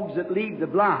dogs that lead the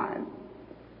blind.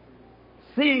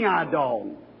 Seeing eye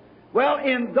dog. Well,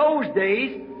 in those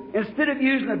days, instead of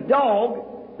using a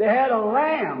dog, they had a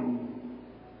lamb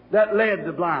that led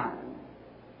the blind.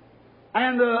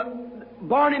 And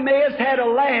Bartimaeus had a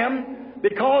lamb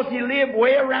because he lived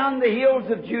way around the hills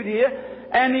of Judea,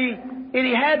 and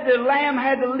he had the lamb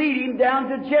had to lead him down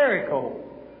to Jericho.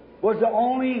 Was the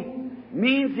only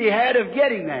means he had of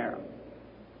getting there.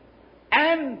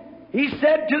 And he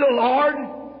said to the Lord,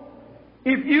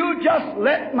 "If you just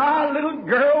let my little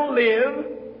girl live,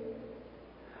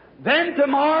 then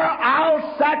tomorrow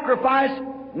I'll sacrifice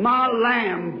my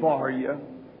lamb for you."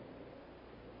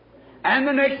 And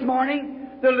the next morning,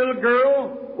 the little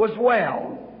girl was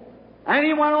well. And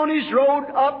he went on his road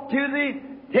up to the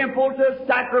temple to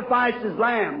sacrifice his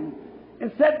lamb.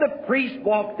 And said the priest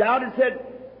walked out and said,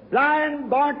 "Blind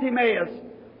Bartimaeus,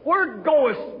 where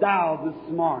goest thou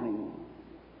this morning?"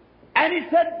 And he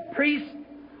said, "Priest,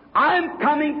 I'm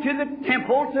coming to the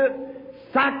temple to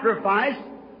sacrifice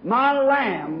my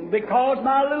lamb because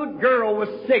my little girl was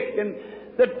sick and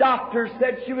the doctor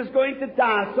said she was going to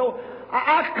die. So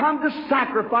I come to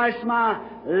sacrifice my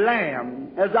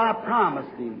lamb as I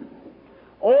promised him."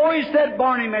 "Oh," he said,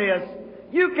 "Bartimaeus,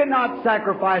 you cannot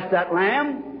sacrifice that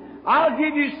lamb. I'll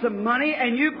give you some money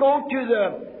and you go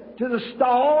to the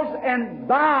stalls and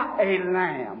buy a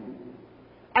lamb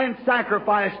and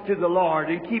sacrifice to the Lord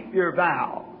and keep your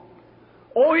vow."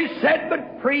 "Oh," he said,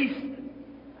 "but priest,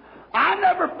 I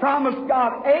never promised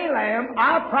God a lamb.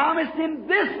 I promised Him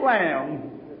this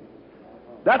lamb."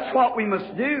 That's what we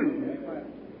must do.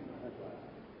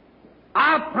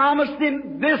 I promised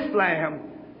Him this lamb.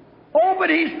 "Oh," but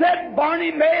he said,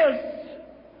 "Bartimaeus,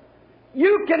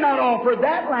 you cannot offer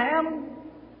that lamb.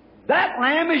 That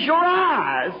lamb is your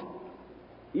eyes."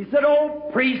 He said, "Oh,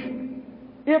 priest,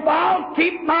 if I'll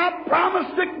keep my promise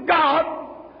to God,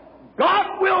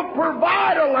 God will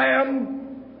provide a lamb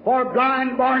for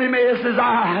blind Bartimaeus'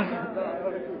 eyes."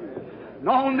 And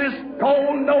on this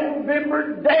cold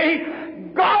November day,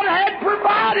 God had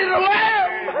provided a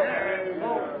lamb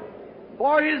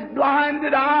for his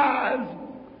blinded eyes.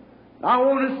 I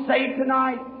want to say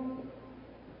tonight,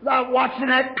 without watching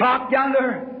that clock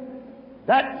yonder,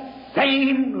 that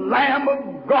same Lamb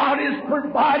of God is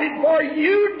provided for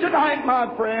you tonight, my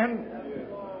friend.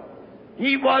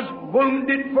 He was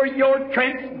wounded for your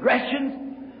transgressions,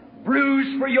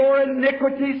 bruised for your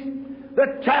iniquities.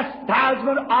 The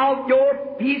chastisement of your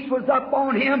peace was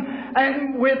upon Him,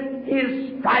 and with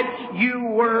His stripes you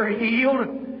were healed.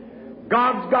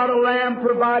 God's got a lamb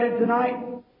provided tonight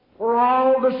for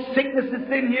all the sickness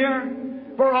that's in here,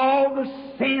 for all the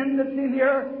sin that's in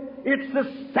here. It's the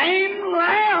same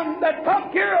lamb that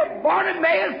took care of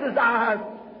Bartimaeus' eyes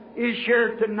is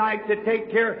here tonight to take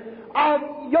care of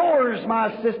yours, my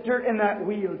sister, in that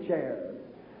wheelchair.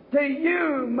 To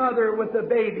you, mother with the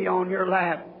baby on your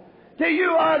lap. To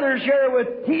you others here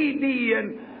with TB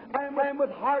and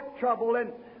with heart trouble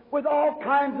and with all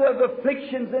kinds of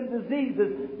afflictions and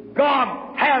diseases.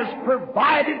 God has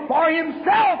provided for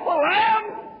Himself a lamb.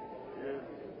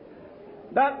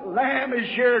 That lamb is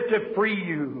here to free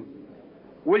you.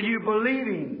 Will you believe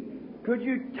Him? Could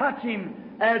you touch Him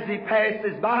as He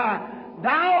passes by?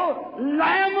 "Thou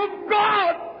Lamb of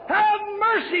God, have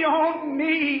mercy on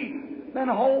me." Then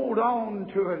hold on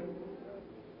to it.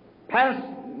 "Pass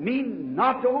me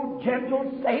not, O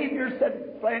gentle Savior," said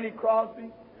Fanny Crosby.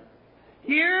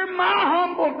 "Hear my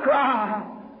humble cry.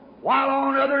 While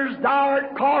on others thou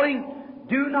art calling,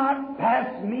 do not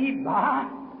pass me by.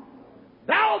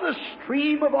 Thou the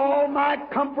stream of all my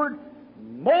comfort,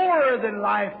 more than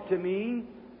life to me.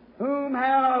 Whom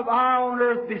have I on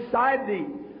earth beside Thee,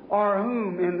 or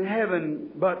whom in heaven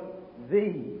but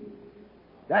Thee?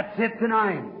 That's it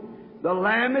tonight. The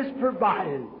Lamb is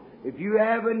provided. If you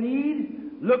have a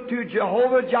need, look to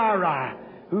Jehovah Jireh,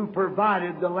 who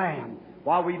provided the Lamb.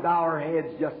 While we bow our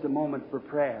heads just a moment for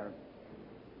prayer.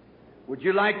 Would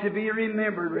you like to be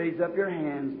remembered? Raise up your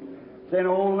hands. Say,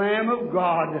 O Lamb of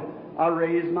God, I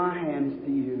raise my hands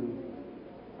to You.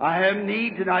 I have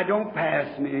need tonight. Don't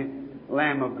pass me,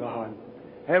 Lamb of God.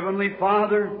 Heavenly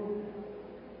Father,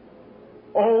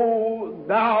 O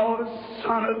Thou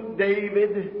Son of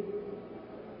David,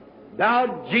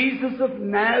 Thou Jesus of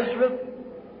Nazareth,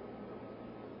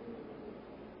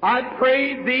 I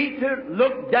pray Thee to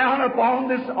look down upon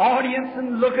this audience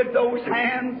and look at those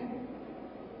hands.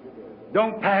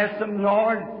 Don't pass them,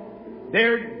 Lord.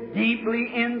 They're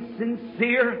deeply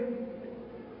insincere.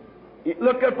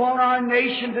 Look upon our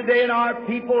nation today and our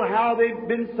people, how they've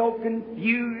been so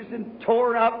confused and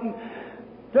tore up. And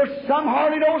there's some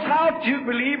hardly knows how to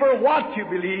believe or what to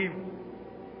believe.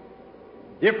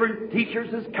 Different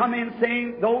teachers has come in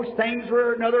saying those things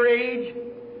were another age.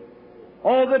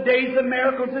 All the days of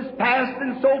miracles is past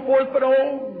and so forth. But,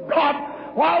 oh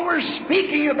God, while we're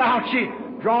speaking about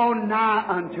You, draw nigh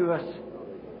unto us.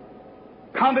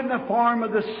 Come in the form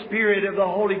of the Spirit of the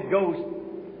Holy Ghost.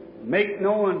 Make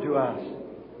known to us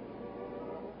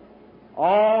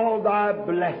all Thy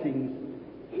blessings.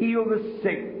 Heal the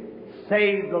sick.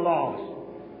 Save the lost.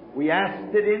 We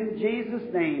ask it in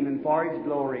Jesus' name and for His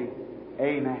glory.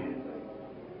 Amen.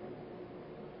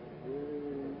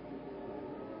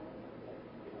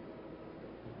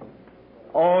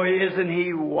 Oh, isn't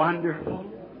He wonderful?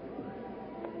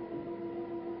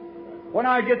 When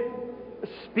I get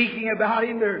speaking about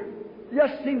Him, there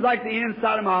just seems like the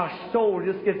inside of my soul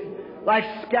just gets like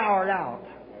scoured out.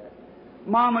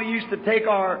 Mama used to take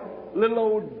our little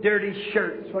old dirty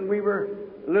shirts when we were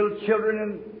little children,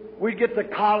 and we'd get the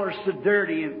collars so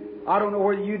dirty, and I don't know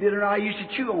whether you did or not, I used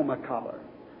to chew on my collar.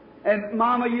 And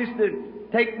Mama used to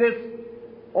take this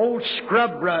old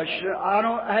scrub brush.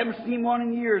 I haven't seen one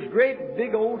in years. Great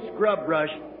big old scrub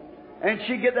brush. And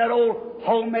she'd get that old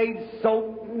homemade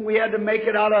soap. And we had to make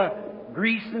it out of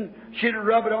grease, and she'd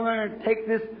rub it on there and take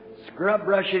this scrub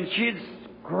brush and she'd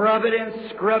scrub it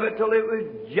and scrub it till it was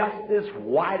just as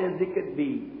white as it could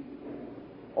be.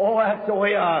 Oh, that's the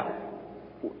way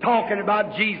talking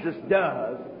about Jesus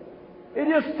does. It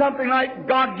is something like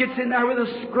God gets in there with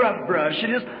a scrub brush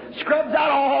and just scrubs out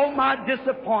all my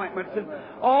disappointments and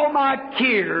all my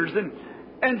cares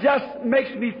and just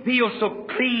makes me feel so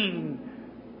clean.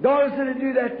 Doesn't it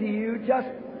do that to you? Just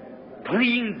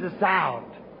cleans us out.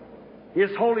 His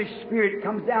Holy Spirit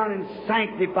comes down and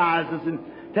sanctifies us and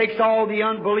takes all the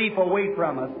unbelief away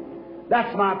from us.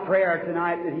 That's my prayer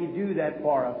tonight, that He do that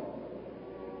for us.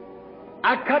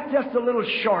 I cut just a little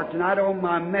short tonight on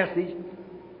my message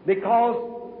because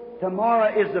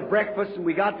tomorrow is the breakfast and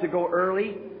we got to go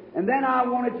early. And then I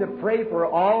wanted to pray for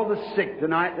all the sick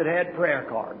tonight that had prayer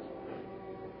cards.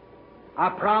 I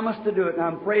promised to do it, and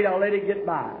I'm afraid I'll let it get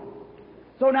by.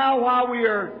 So now while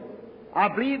I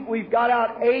believe we've got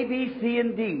out A, B, C,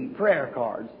 and D prayer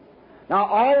cards. Now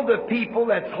all the people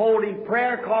that's holding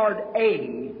prayer card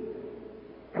A,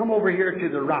 come over here to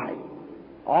the right.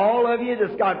 All of you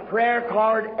that's got prayer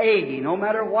card A, no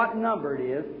matter what number it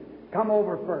is, come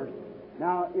over first.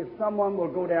 Now, if someone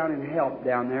will go down and help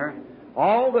down there,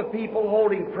 all the people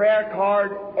holding prayer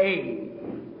card A,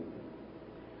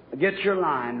 get your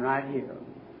line right here.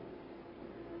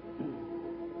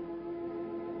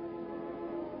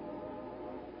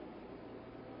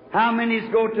 How many's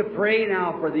go to pray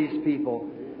now for these people?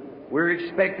 We're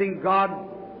expecting God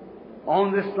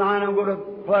on this line. I'm going to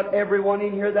put everyone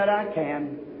in here that I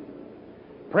can.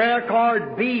 Prayer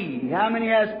card B. How many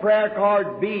has prayer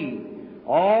card B?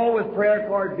 All with prayer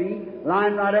card B.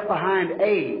 Line right up behind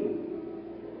A.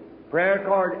 Prayer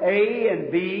card A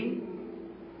and B.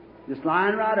 Just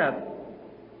line right up.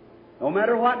 No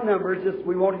matter what numbers, just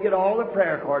we want to get all the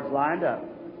prayer cards lined up.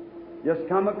 Just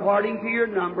come according to your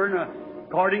number and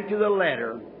according to the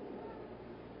letter.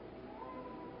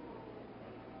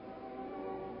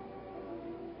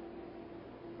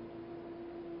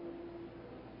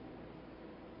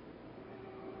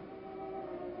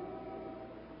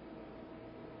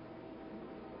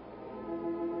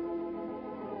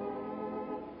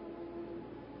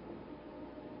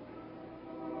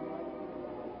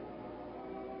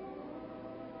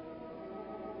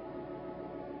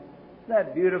 Isn't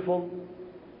that beautiful?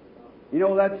 You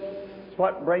know, that's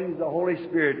what brings the Holy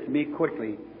Spirit to me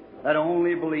quickly. That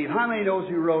only believe. How many knows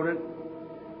who wrote it?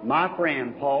 My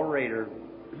friend, Paul Rader.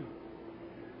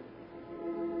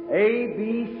 A,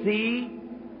 B, C.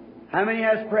 How many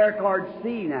has prayer card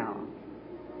C now?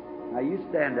 Now you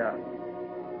stand up.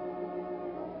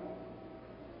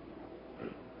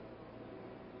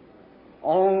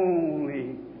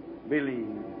 Only believe.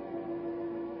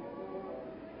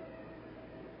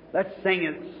 Let's sing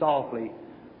it softly.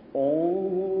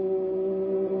 Only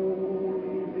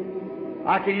believe.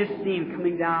 I can just see him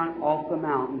coming down off the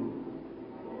mountain.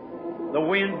 The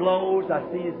wind blows. I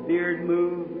see his beard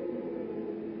move.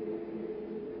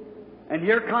 And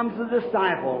here comes the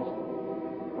disciples.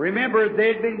 Remember,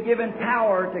 they'd been given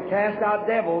power to cast out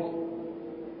devils,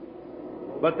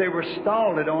 but they were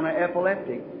stalled on an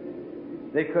epileptic.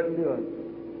 They couldn't do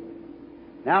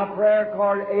it. Now prayer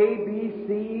card A, B,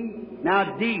 C.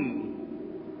 Now D.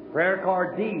 Prayer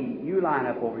card D. You line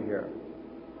up over here.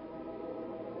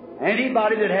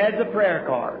 Anybody that has a prayer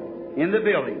card in the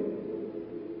building,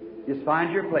 just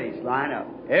find your place. Line up.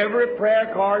 Every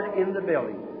prayer card in the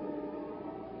building.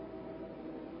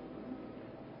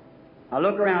 Now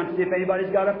look around, see if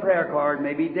anybody's got a prayer card,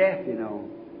 maybe deaf, you know.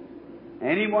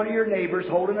 Any one of your neighbors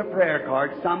holding a prayer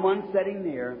card, someone sitting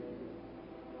near,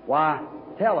 why,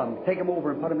 tell them, take them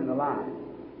over and put them in the line.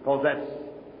 Because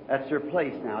that's their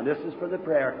place now. This is for the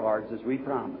prayer cards, as we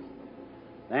promised.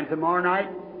 Then tomorrow night,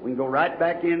 we can go right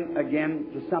back in again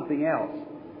to something else.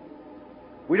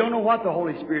 We don't know what the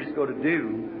Holy Spirit's going to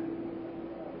do.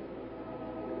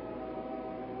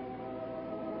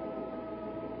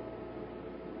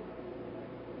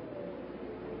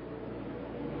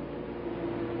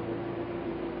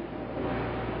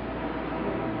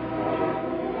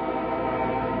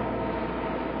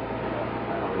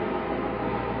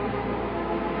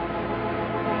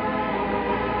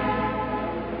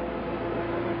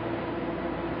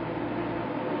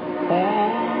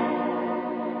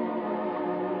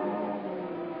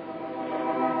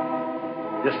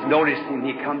 Noticed him,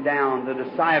 he come down. The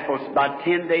disciples, about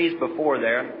 10 days before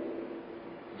there,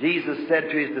 Jesus said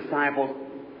to his disciples,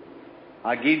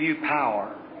 I give you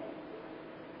power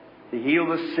to heal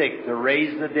the sick, to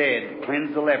raise the dead, to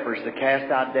cleanse the lepers, to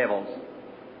cast out devils.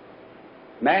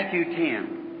 Matthew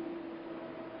 10.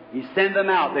 He sent them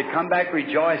out. They come back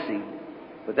rejoicing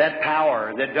with that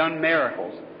power. They'd done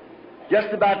miracles.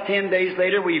 Just about 10 days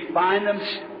later, we find them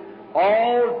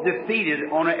all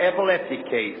defeated on an epileptic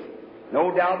case.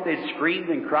 No doubt they screamed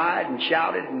and cried and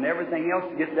shouted and everything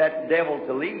else to get that devil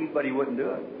to leave, but he wouldn't do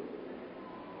it.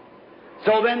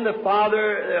 So then the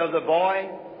father of the boy,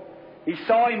 he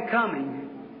saw him coming.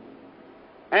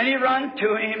 And he ran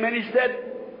to him and he said,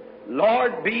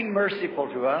 Lord, be merciful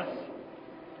to us.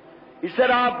 He said,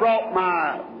 I brought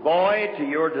my boy to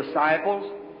your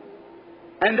disciples,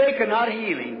 and they could not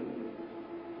heal him.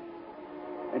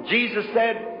 And Jesus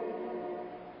said,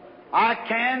 I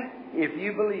can if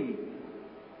you believe.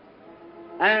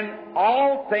 And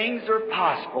all things are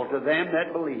possible to them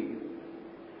that believe.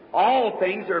 All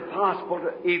things are possible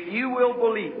to, if you will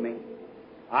believe me,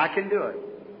 I can do it.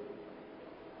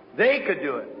 They could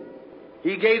do it.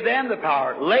 He gave them the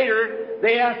power. Later,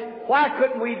 they asked, why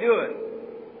couldn't we do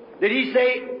it? Did he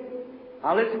say,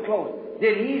 now listen close,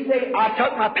 did he say, I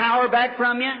took my power back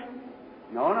from you?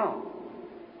 No.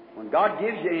 When God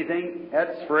gives you anything,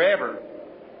 that's forever.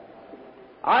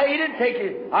 He didn't take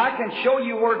it. I can show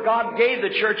you where God gave the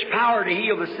church power to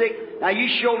heal the sick. Now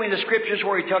you show me the scriptures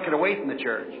where He took it away from the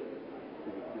church.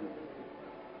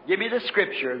 Give me the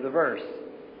scripture, the verse.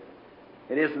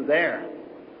 It isn't there.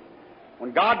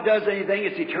 When God does anything,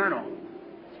 it's eternal.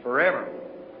 It's forever.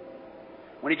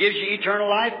 When He gives you eternal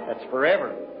life, that's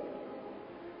forever.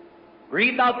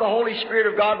 Grieve not the Holy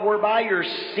Spirit of God, whereby you're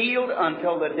sealed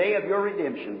until the day of your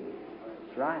redemption.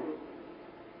 That's right.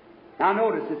 Now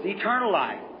notice, it's eternal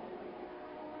life.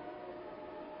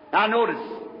 Now notice,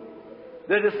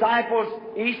 the disciples,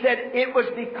 He said, it was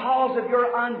because of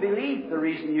your unbelief the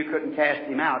reason you couldn't cast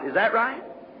him out. Is that right?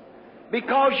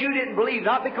 Because you didn't believe,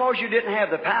 not because you didn't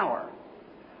have the power.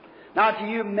 Now to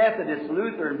you Methodist,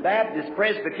 Lutheran, Baptist,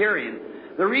 Presbyterian,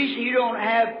 the reason you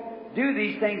don't do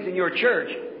these things in your church,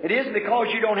 it isn't because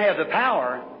you don't have the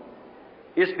power,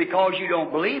 it's because you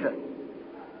don't believe it.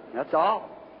 That's all.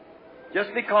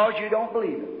 Just because you don't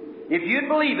believe it. If you'd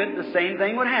believe it, the same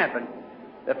thing would happen.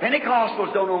 The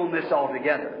Pentecostals don't own this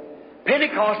altogether.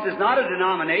 Pentecost is not a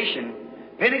denomination.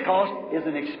 Pentecost is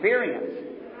an experience.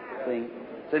 See?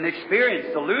 It's an experience.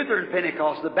 The Lutheran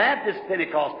Pentecost, the Baptist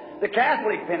Pentecost, the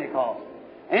Catholic Pentecost.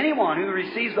 Anyone who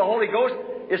receives the Holy Ghost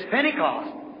is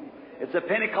Pentecost. It's a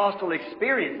Pentecostal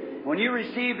experience. When you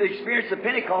receive the experience of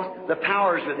Pentecost, the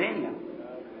power is within you.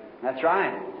 That's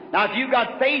right. Now, if you've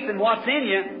got faith in what's in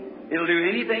you, it'll do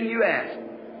anything you ask.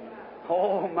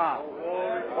 Oh, my.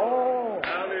 Oh,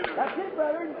 that's it,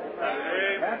 brethren.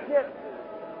 That's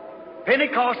it.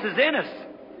 Pentecost is in us.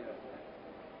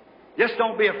 Just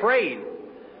don't be afraid.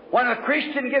 When a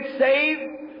Christian gets saved,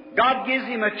 God gives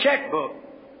him a checkbook.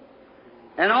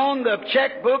 And on the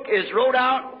checkbook is wrote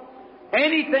out,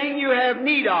 anything you have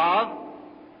need of,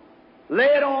 lay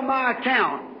it on my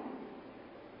account.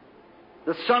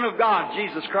 The Son of God,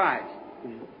 Jesus Christ.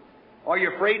 Are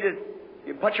you afraid to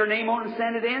you put your name on and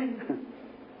send it in?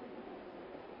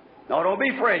 No, don't be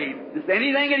afraid. Just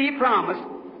anything that He promised,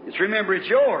 just remember it's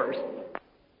yours.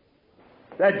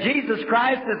 That Jesus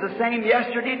Christ is the same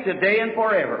yesterday, today, and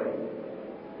forever.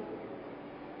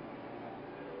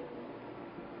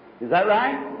 Is that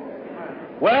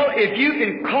right? Well, if you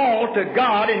can call to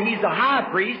God, and He's a high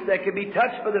priest that can be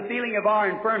touched for the feeling of our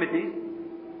infirmities,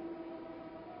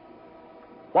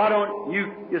 why don't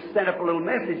you just send up a little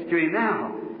message to Him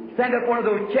now? Send up one of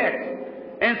those checks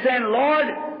and send, Lord,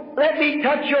 let me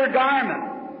touch your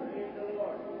garment.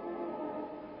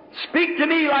 Speak to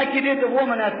me like you did the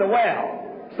woman at the well.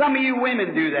 Some of you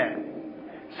women do that.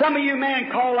 Some of you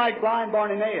men call like blind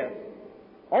Bartimaeus.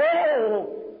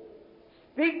 Oh,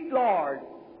 speak, Lord.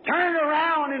 Turn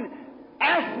around and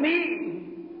ask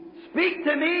me. Speak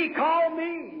to me. Call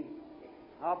me.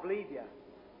 I'll believe you.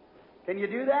 Can you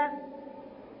do that?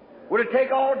 Would it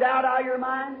take all doubt out of your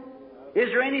mind? Is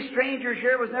there any strangers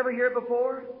here was never here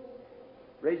before?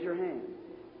 Raise your hand.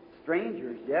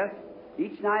 Strangers, yes.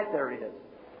 Each night there is.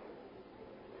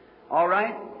 All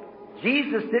right?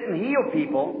 Jesus didn't heal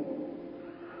people.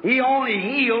 He only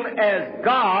healed as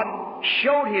God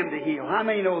showed Him to heal. How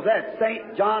many know that?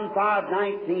 St. John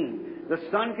 5:19. The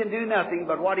Son can do nothing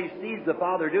but what He sees the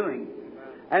Father doing.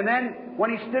 And then when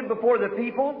He stood before the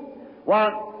people,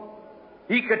 well,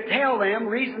 He could tell them,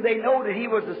 reason they know that He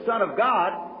was the Son of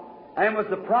God and was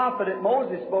the prophet that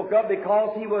Moses spoke of,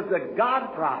 because He was a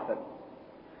God prophet.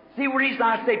 See, the reason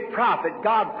I say prophet,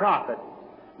 God prophet,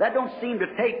 that don't seem to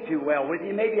take too well with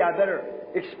you. Maybe I better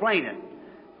explain it.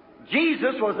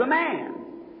 Jesus was a man.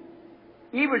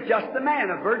 He was just a man,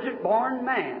 a virgin-born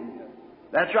man.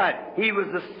 That's right. He was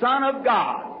the Son of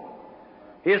God.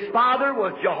 His Father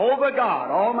was Jehovah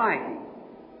God Almighty.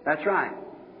 That's right.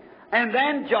 And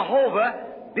then Jehovah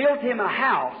built Him a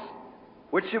house,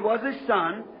 which was His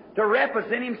Son, to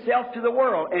represent Himself to the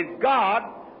world. And God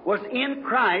was in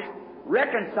Christ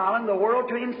reconciling the world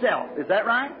to Himself. Is that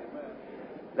right?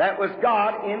 That was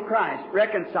God in Christ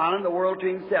reconciling the world to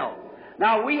Himself.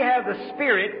 Now we have the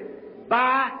Spirit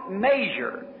by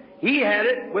measure. He had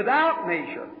it without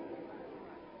measure.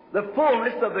 The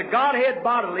fullness of the Godhead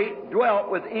bodily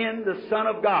dwelt within the Son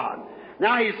of God.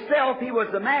 Now Himself, He was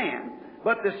a man,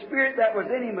 but the Spirit that was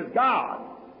in Him was God.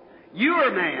 You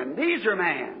are man. These are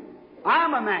man.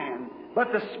 I'm a man.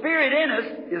 But the Spirit in us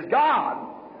is God.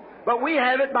 But we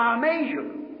have it by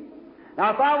measure.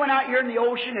 Now, if I went out here in the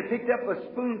ocean and picked up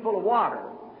a spoonful of water,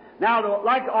 now,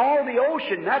 like all the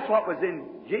ocean, that's what was in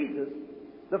Jesus,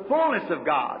 the fullness of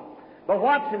God. But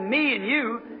what's in me and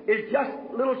you is just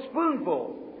little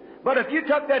spoonfuls. But if you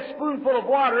took that spoonful of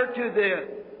water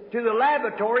to the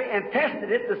laboratory and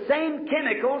tested it, the same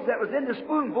chemicals that was in the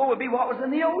spoonful would be what was in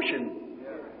the ocean.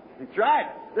 That's right.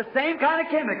 The same kind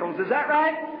of chemicals. Is that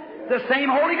right? The same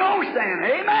Holy Ghost then.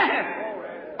 Amen.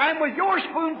 And with your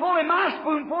spoonful and my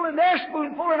spoonful and their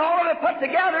spoonful and all of it put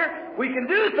together, we can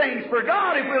do things for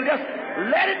God if we'll just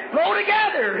let it flow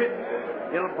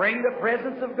together. It'll bring the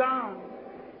presence of God.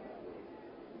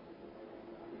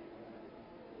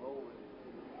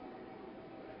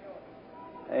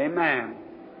 Amen.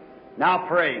 Now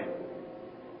pray.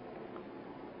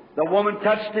 The woman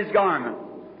touched His garment.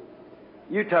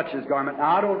 You touch His garment.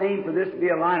 Now I don't aim for this to be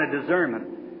a line of discernment.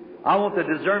 I want the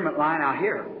discernment line out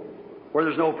here, where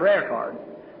there's no prayer card.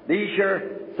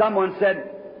 Someone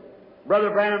said, Brother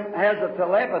Branham has a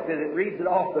telepathy that reads it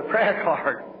off the prayer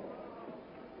card.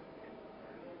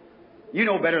 You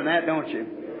know better than that, don't you?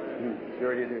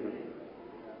 Sure you do.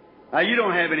 Now you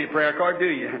don't have any prayer card, do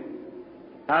you?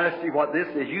 Now let's see what this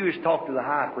is. You just talk to the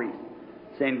high priest,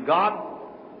 saying, God,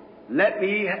 let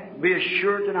me be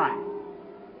assured tonight.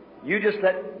 You just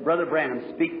let Brother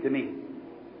Branham speak to me.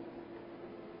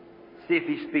 See if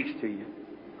he speaks to you.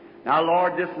 Now,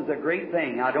 Lord, this is a great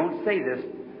thing. I don't say this,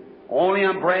 only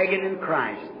I'm bragging in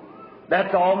Christ.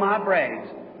 That's all my brags.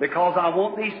 Because I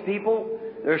want these people,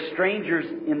 they're strangers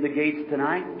in the gates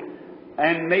tonight.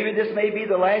 And maybe this may be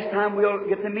the last time we'll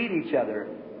get to meet each other.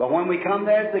 But when we come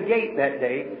there at the gate that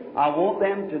day, I want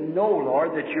them to know,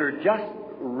 Lord, that you're just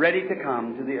ready to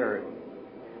come to the earth.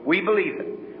 We believe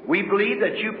it. We believe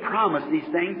that you promised these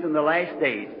things in the last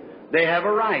days. They have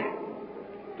a right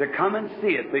to come and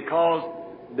see it because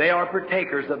They are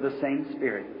partakers of the same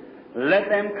Spirit. Let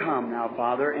them come now,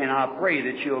 Father, and I pray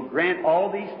that You'll grant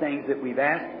all these things that we've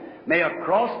asked. May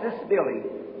across this building,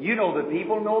 You know the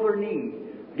people, know their need.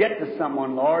 Get to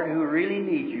someone, Lord, who really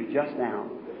needs You just now.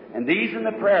 And these in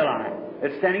the prayer line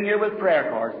that's standing here with prayer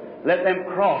cards, let them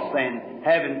cross then,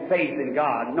 having faith in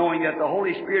God, knowing that the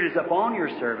Holy Spirit is upon Your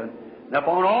servant and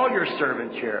upon all Your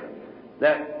servants here,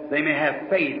 that they may have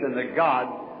faith in the God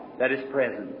that is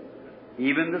present,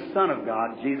 even the Son of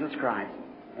God, Jesus Christ.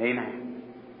 Amen.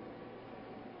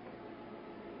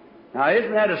 Now,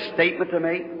 isn't that a statement to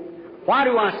make? Why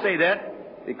do I say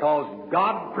that? Because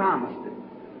God promised it.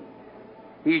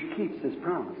 He keeps His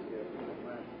promise.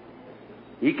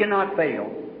 He cannot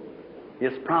fail.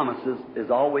 His promises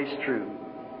is always true.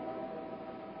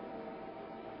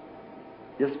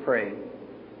 Just pray.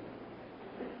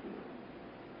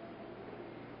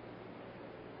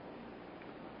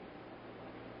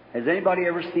 Has anybody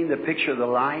ever seen the picture of the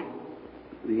light?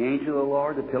 The angel of the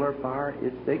Lord, the pillar of fire?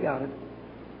 They got it.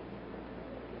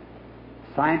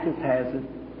 Scientists has it.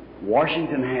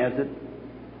 Washington has it.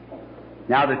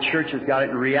 Now the church has got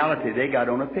it in reality. They got it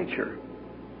on a picture.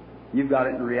 You've got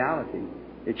it in reality.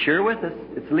 It's here with us.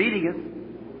 It's leading us,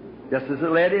 just as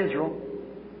it led Israel.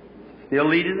 Still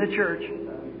leading the church.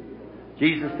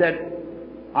 Jesus said,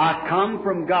 I come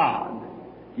from God.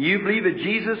 Do you believe that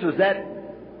Jesus was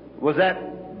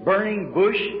that burning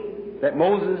bush that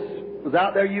Moses was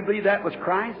out there? You believe that was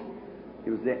Christ?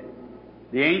 He was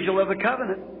the angel of the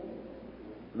covenant.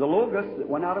 The Logos that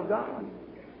went out of God.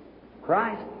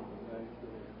 Christ.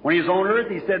 When He was on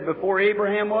earth, He said, before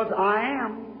Abraham was, I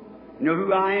am. You know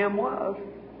who I am was?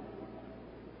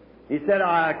 He said,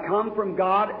 I come from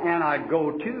God and I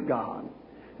go to God.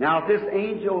 Now, if this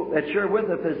angel that's here with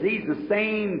us, if He's the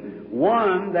same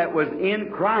one that was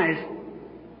in Christ,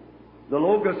 the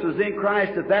Logos was in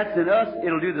Christ, if that's in us,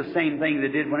 it'll do the same thing that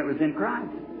it did when it was in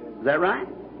Christ. Is that right?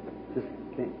 Just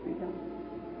can't speak up.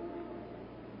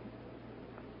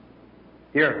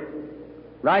 Here.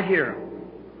 Right here.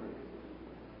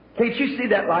 Can't you see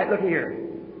that light? Look here.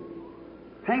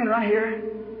 Hanging right here.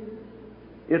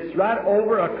 It's right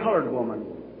over a colored woman.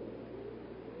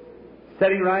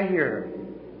 Sitting right here.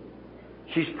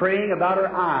 She's praying about her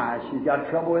eyes. She's got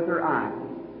trouble with her eyes.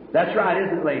 That's right,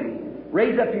 isn't it, lady?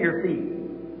 Raise up to your feet.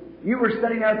 You were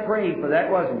sitting there praying for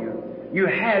that, wasn't you? You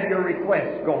had your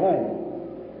request. Go home.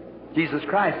 Jesus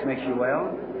Christ makes you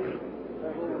well.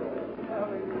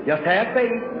 Just have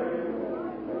faith.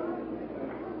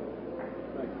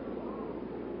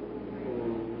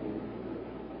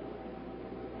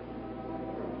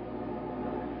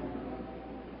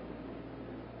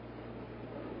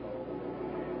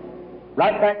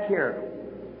 Right back here,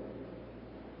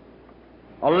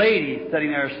 a lady sitting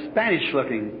there, Spanish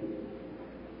looking.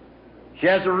 She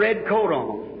has a red coat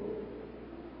on.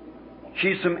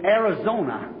 She's from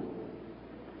Arizona.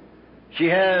 She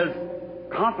has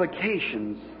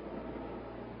complications.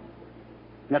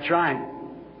 That's right.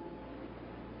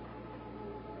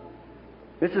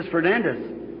 Mrs.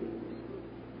 Fernandez.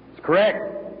 It's correct.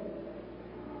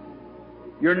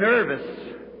 You're nervous,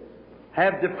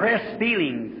 have depressed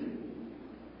feelings,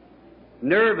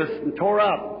 nervous and tore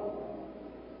up.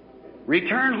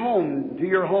 Return home to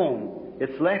your home.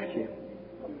 It's left you.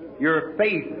 Your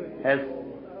faith has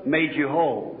made you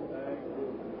whole.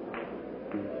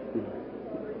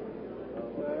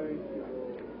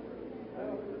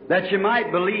 That you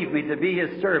might believe me to be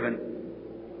His servant.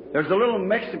 There's a little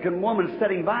Mexican woman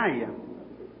sitting by you.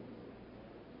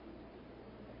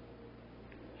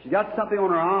 She's got something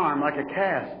on her arm like a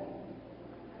cast.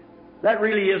 That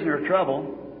really isn't her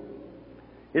trouble.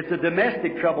 It's a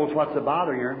domestic trouble is what's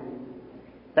bothering her.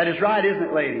 That is right, isn't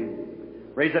it, lady?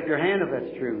 Raise up your hand if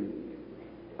that's true.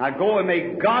 Now go and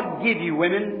may God give you,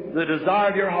 women, the desire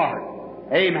of your heart.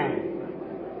 Amen.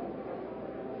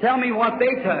 Tell me what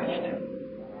they touched.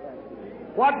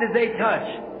 What did they touch?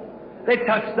 They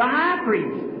touched the high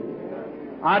priest.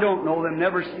 I don't know them,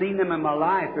 never seen them in my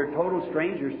life. They're total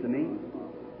strangers to me.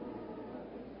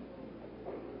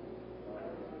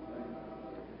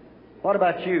 What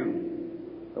about you?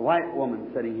 The white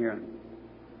woman sitting here.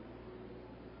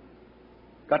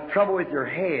 Got trouble with your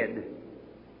head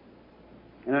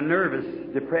and a nervous,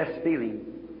 depressed feeling.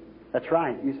 That's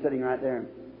right. You sitting right there.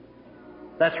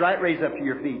 That's right. Raise up to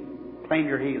your feet. Claim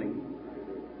your healing.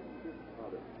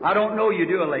 I don't know you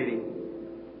do, a lady.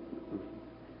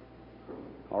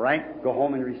 All right? Go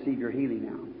home and receive your healing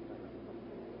now.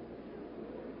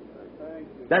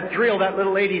 That thrill that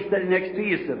little lady sitting next to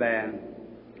you so bad.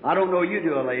 I don't know you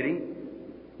do, a lady.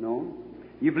 No.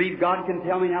 You believe God can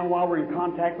tell me now while we're in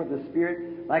contact with the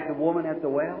Spirit, like the woman at the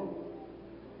well?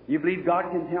 You believe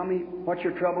God can tell me what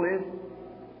your trouble is?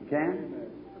 You can?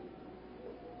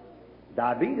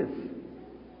 Diabetes.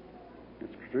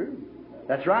 It's true.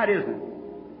 That's right, isn't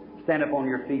it? Stand up on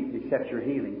your feet and accept your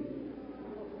healing.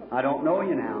 I don't know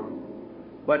you now,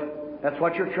 but that's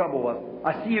what your trouble was.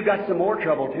 I see you got some more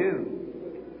trouble too.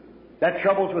 That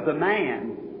trouble's with a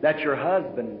man. That's your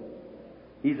husband.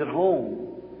 He's at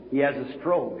home. He has a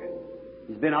stroke.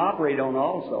 He's been operated on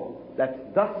also. That's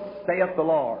thus saith the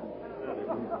Lord.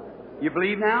 You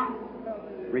believe now?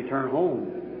 Return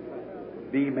home.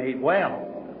 Be made well.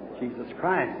 Jesus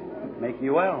Christ make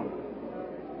you well.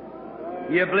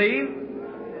 You believe?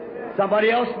 Somebody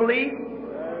else believe?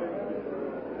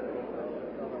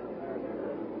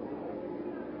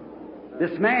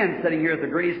 This man sitting here with the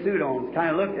gray suit on is kind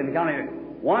of looking, kind of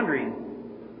wondering.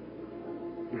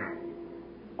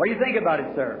 What do you think about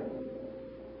it, sir?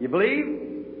 You believe?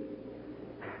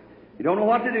 You don't know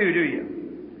what to do you?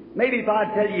 Maybe if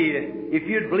I'd tell you, if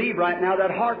you'd believe right now,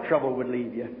 that heart trouble would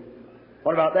leave you.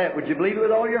 What about that? Would you believe it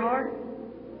with all your heart?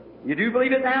 You do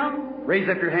believe it now? Raise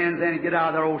up your hands then and get out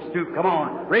of that old stoop. Come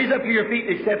on. Raise up your feet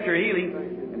and accept your healing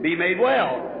and be made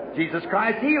well. Jesus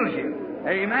Christ heals you.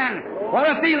 Amen. What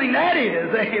a feeling that is.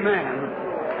 Amen.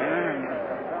 Amen.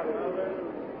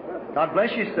 God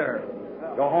bless you, sir.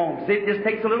 Go home. See, it just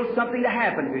takes a little something to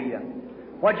happen to you.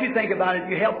 What'd you think about it?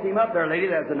 You helped him up there, lady.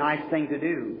 That's a nice thing to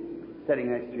do.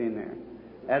 Sitting next to him there.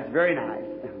 That's very nice.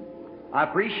 I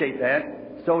appreciate that.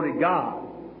 So did God.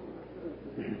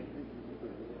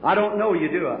 I don't know you,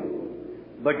 do I?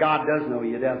 But God does know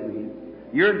you, doesn't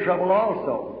He? You're in trouble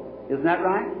also. Isn't that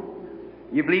right?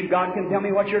 You believe God can tell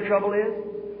me what your trouble is?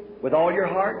 With all your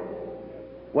heart?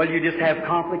 Well, you just have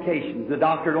complications. The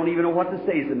doctor don't even know what to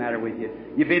say is the matter with you.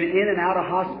 You've been in and out of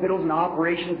hospitals and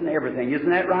operations and everything. Isn't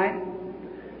that right?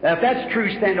 Now, if that's true,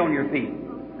 stand on your feet.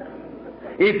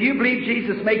 If you believe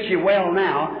Jesus makes you well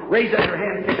now, raise up your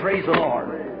hand and say, praise the Lord.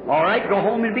 All right, go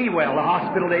home and be well. The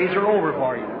hospital days are over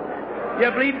for you.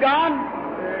 You believe God?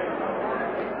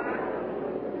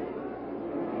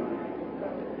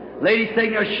 Lady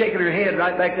sitting there shaking her head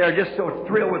right back there, just so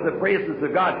thrilled with the presence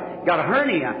of God. Got a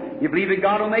hernia. You believe that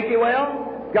God will make you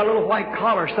well? Got a little white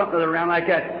collar, something around like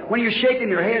that. When you're shaking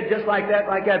your head just like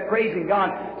that, praising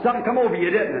God, something come over you,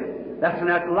 didn't it? That's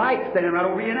that light standing right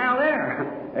over you now there.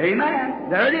 Amen.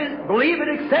 There it is. Believe it,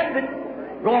 accept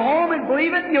it. Go home and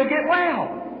believe it and you'll get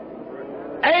well.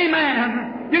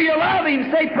 Amen. Do you love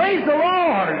Him? Say, praise the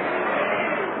Lord.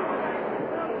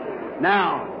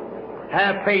 Now,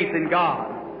 have faith in God.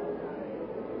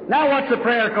 Now what's the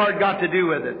prayer card got to do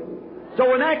with it? So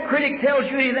when that critic tells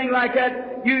you anything like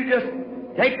that, you just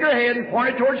take your head and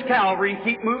point it towards Calvary and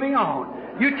keep moving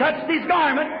on. You touched His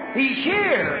garment, He's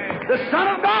here, the Son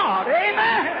of God.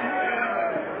 Amen.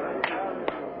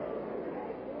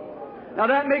 Now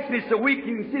that makes me so weak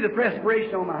you can see the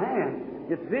perspiration on my hand.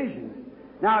 It's visions.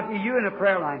 Now if you're in a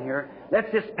prayer line here,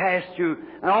 let's just pass through.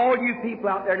 And all you people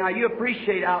out there, now you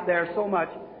appreciate out there so much.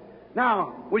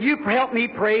 Now, will you help me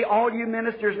pray? All you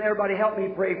ministers and everybody help me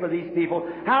pray for these people.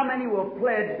 How many will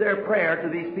pledge their prayer to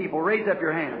these people? Raise up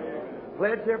your hand.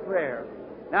 Pledge their prayer.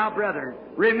 Now, brethren,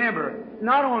 remember,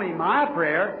 not only my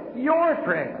prayer, your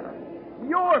prayer.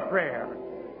 Your prayer.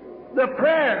 The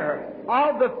prayer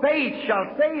of the faith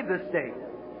shall save the state.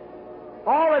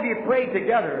 All of you pray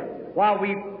together while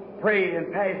we pray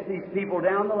and pass these people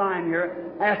down the line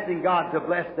here, asking God to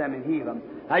bless them and heal them.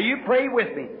 Now you pray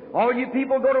with me. All you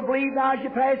people go to believe now as you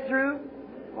pass through?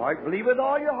 All right, believe with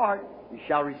all your heart. You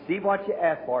shall receive what you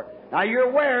ask for. Now you're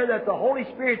aware that the Holy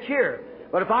Spirit's here.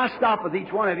 But if I stop with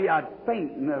each one of you, I'd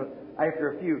faint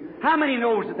after a few. How many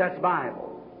knows that that's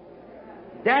Bible?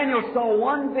 Daniel saw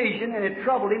one vision and it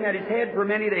troubled him at his head for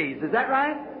many days. Is that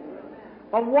right?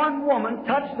 Of one woman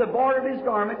touched the border of his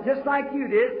garment just like you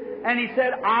did, and he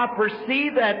said, I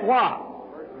perceive that what?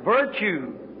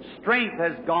 Virtue, strength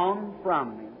has gone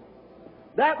from me.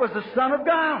 That was the Son of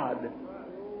God.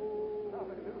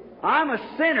 I'm a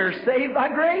sinner saved by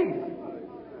grace.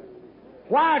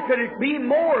 Why could it be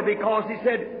more? Because He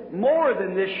said, more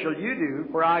than this shall you do,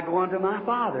 for I go unto my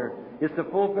Father. It's to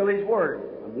fulfill His Word.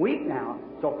 I'm weak now,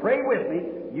 so pray with me.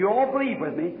 You all believe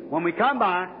with me. When we come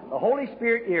by, the Holy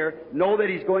Spirit here, know that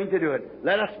He's going to do it.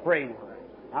 Let us pray now.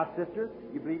 Now, sister,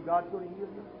 you believe God's going to heal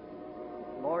you?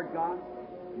 Lord God,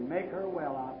 make her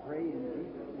well, I pray, in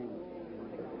Jesus' name.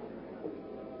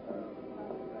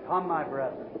 Come, my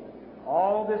brethren.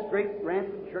 All this great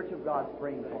ransomed church of God's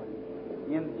praying for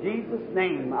you. In Jesus'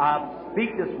 name, I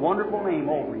speak this wonderful name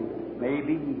over you. May He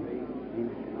be healed. Amen.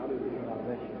 God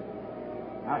bless you.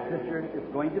 Now, sister,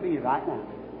 it's going to be right now.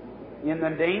 In the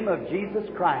name of Jesus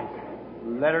Christ,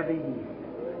 let her be healed.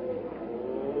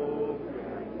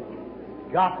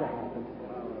 got to happen.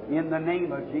 In the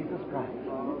name of Jesus Christ.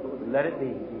 Let it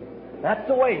be. That's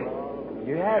the way.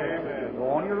 You have it. Go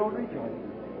on your road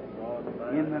rejoicing.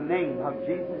 In the name of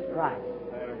Jesus Christ.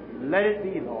 Let it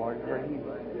be, Lord, for healing.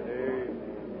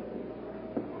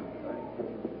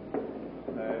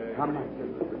 Come on.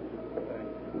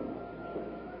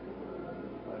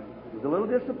 I was a little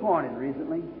disappointed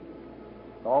recently.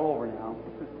 It's all over now.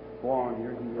 Go on,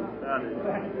 you're healed.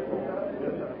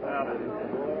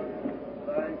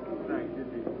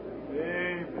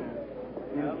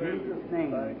 In Jesus'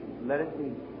 name, let it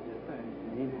be.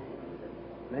 Amen.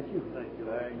 Let you.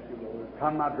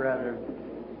 Come, my brother.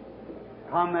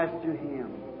 Come as to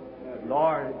Him.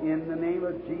 Lord, in the name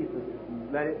of Jesus,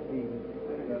 let it be.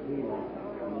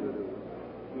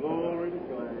 Glory to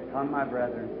God. Come, my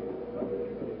brother.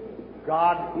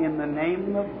 God, in the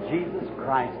name of Jesus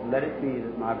Christ, let it be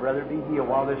that my brother be healed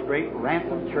while this great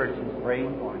ransom church is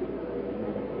praying for him.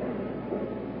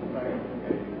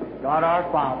 God our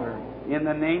Father, in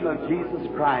the name of Jesus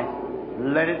Christ,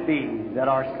 let it be that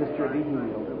our sister be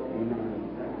healed. Amen.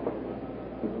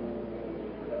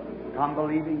 Come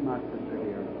believing, my sister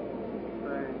dear.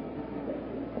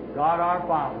 God our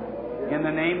Father, in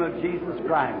the name of Jesus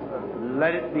Christ,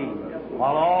 let it be.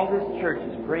 While all this church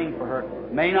is praying for her,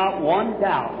 may not one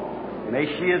doubt. May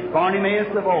she, as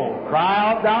Bartimaeus of old, cry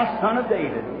out, Thou Son of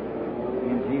David.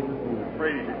 In Jesus' name.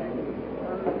 Praise you.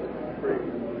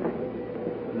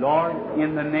 Lord,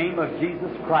 in the name of Jesus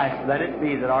Christ, let it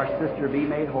be that our sister be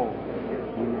made whole.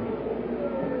 Amen.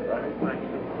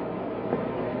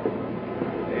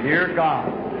 Dear God,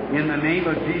 in the name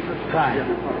of Jesus Christ,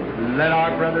 let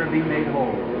our brother be made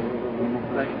whole. Amen.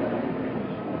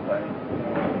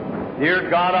 Dear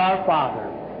God our Father,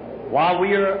 while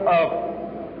we are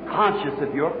conscious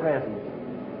of Your presence,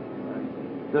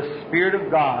 the Spirit of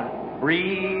God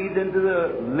breathed into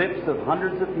the lips of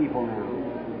hundreds of people now.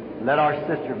 Let our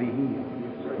sister be healed.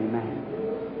 Amen.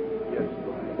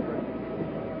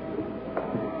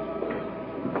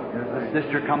 There's a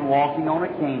sister come walking on a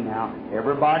cane now.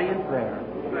 Everybody in prayer.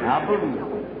 Now believe.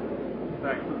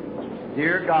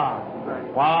 Dear God,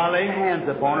 while I lay hands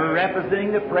upon her,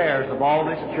 representing the prayers of all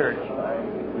this church,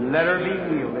 let her be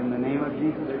healed in the name of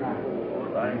Jesus Christ.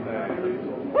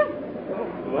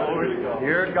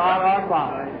 Dear God our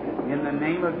Father, in the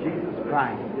name of Jesus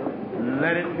Christ,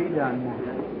 let it be done now.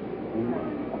 Amen.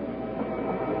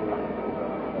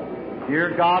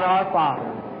 Dear God our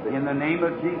Father, in the name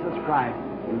of Jesus Christ,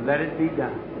 let it be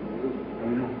done.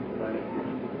 Amen.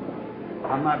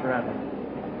 Come, my brother.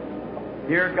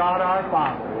 Dear God our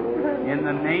Father, in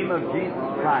the name of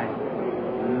Jesus Christ,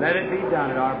 let it be done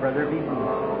that our brother be healed.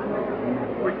 Amen.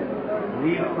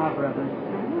 Leave it, my brother. Amen.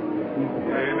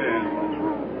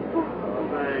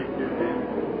 Thank you,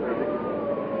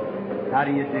 Jesus. How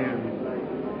do you do?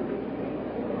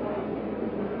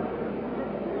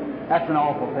 That's an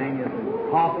awful thing, isn't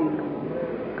it? Coughing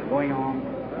going on.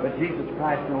 But Jesus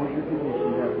Christ knows your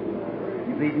condition, doesn't He?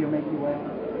 You believe He'll make you well?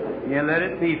 Yeah, let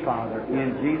it be, Father,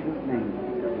 in Jesus' name.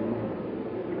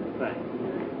 Thank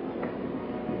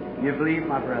you. You believe,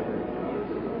 my brother?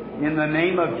 In the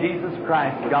name of Jesus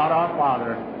Christ, God our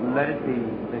Father, let it be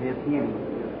that His healing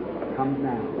comes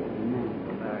now. Amen.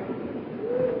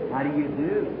 How do you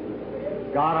do?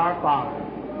 God our Father,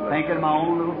 thinking of my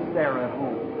own little Sarah at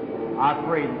home, I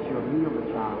pray that You'll heal the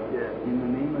child in the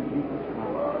name of Jesus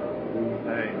Christ. Amen.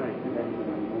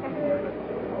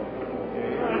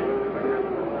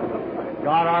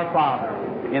 God our Father,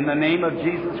 in the name of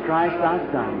Jesus Christ, Thy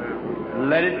Son,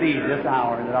 let it be this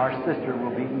hour that our sister will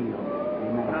be healed.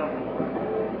 Amen.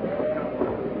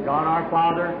 God our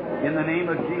Father, in the name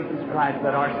of Jesus Christ,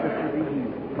 let our sister be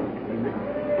healed. Amen.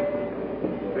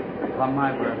 Come,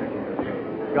 my brother.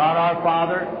 God our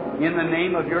Father, in the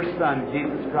name of Your Son,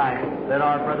 Jesus Christ, let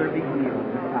our brother be healed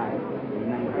this time.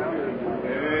 Amen.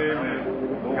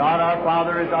 God our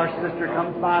Father, as our sister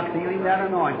comes by feeling that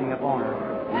anointing upon her,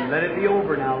 and let it be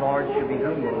over now, Lord, she'll be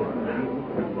healed.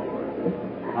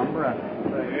 Come, brother.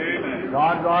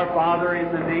 God our Father,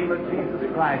 in the name of Jesus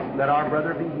Christ, let our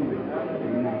brother be healed.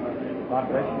 Amen. God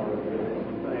bless you.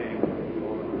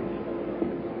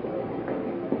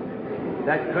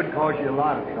 That could cause you a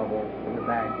lot of trouble in the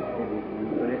back.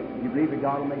 But you believe that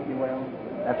God will make you well?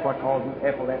 That's what causes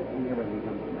epilepsy and everything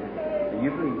comes from that. You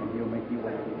believe that He'll make you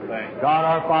well. God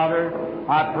our Father,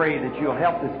 I pray that You'll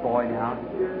help this boy now.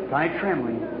 Kind of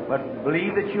trembling, but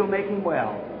believe that You'll make him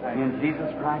well. In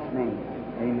Jesus Christ's name.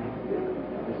 Amen.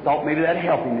 Just thought maybe that'd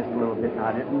help him just a little bit.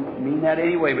 I didn't mean that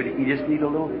anyway, but you just need a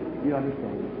little, you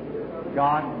understand.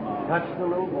 God, touch the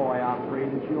little boy. I pray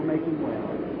that You'll make him well.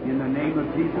 In the name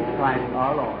of Jesus Christ,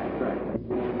 our Lord.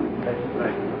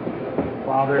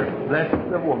 Father, bless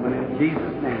the woman in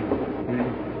Jesus' name.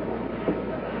 Amen.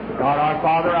 God, our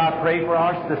Father, I pray for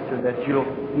our sister that You'll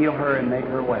heal her and make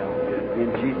her well. In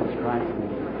Jesus Christ's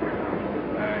name.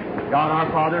 God,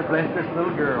 our Father, bless this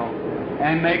little girl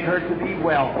and make her to be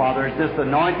well, Father, as this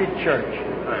anointed church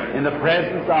in the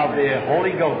presence of the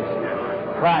Holy Ghost,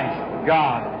 Christ,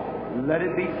 God. Let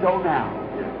it be so now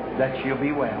that she'll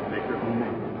be well.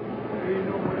 Amen.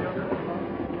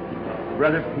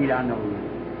 Brother Pete, I know you.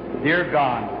 Dear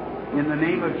God, in the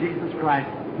name of Jesus Christ,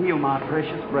 heal my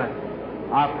precious brother.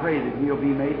 I pray that he'll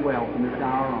be made well from this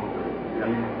hour on.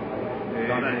 Amen.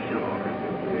 God bless you.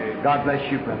 God bless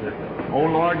you, brother. O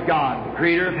Lord God,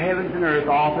 Creator of heavens and earth,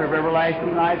 Author of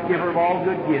everlasting life, Giver of all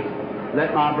good gifts,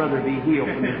 let my brother be healed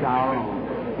from this hour on.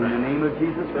 In the name of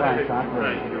Jesus Christ, I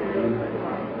pray. Amen.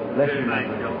 Bless you, my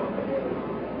brother.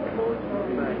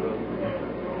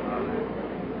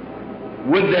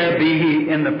 Would there be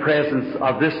in the presence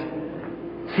of this,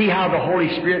 see how the Holy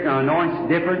Spirit anoints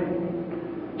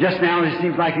different? Just now it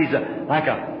seems like he's like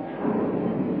a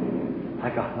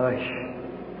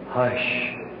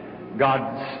hush. God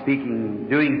speaking,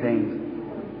 doing things.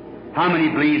 How many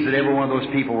believes that every one of those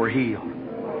people were healed?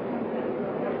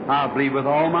 I believe with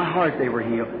all my heart they were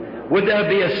healed. Would there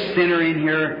be a sinner in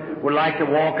here who would like to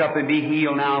walk up and be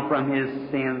healed now from his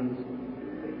sins?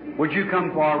 Would you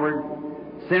come forward?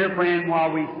 Sinner friend, while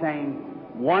we sing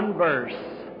one verse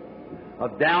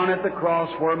of Down at the cross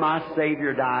where my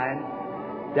Savior died,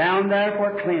 down there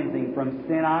for cleansing from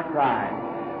sin I cried.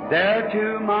 There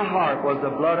to my heart was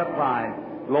the blood applied.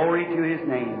 Glory to His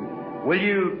name. Will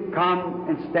you come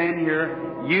and stand here,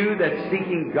 you that's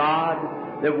seeking God,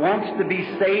 that wants to be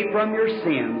saved from your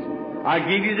sins? I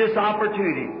give you this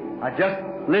opportunity.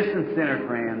 Listen, sinner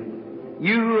friend.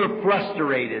 You who are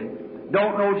frustrated,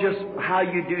 don't know just how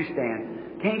you do stand.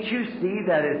 Can't you see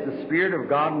that it's the Spirit of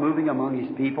God moving among His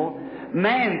people?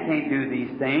 Man can't do these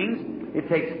things. It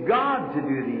takes God to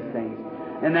do these things.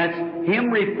 And that's Him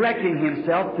reflecting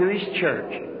Himself to His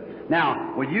church.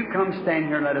 Now, will you come stand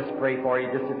here and let us pray for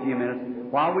you just a few minutes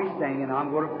while we sing, and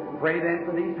I'm going to pray then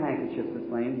for these handkerchiefs that's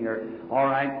laying here. All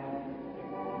right.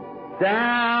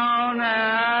 Down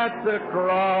at the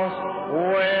cross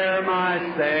where my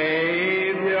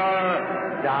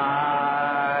Savior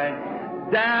died,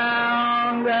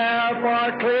 down there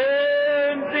for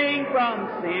cleansing from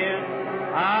sin,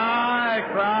 I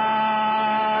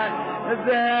cried.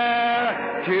 There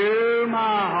to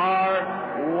my heart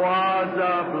was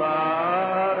the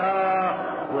blood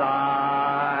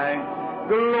applied.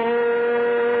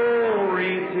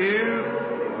 Glory to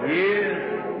His.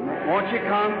 Won't you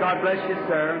come? God bless you,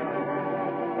 sir.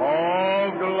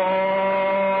 Oh,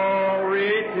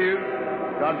 glory to.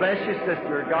 God bless you,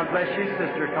 sister. God bless you,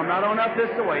 sister. Come right on up this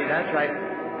way. That's right.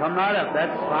 Come right up.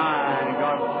 That's fine.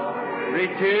 Glory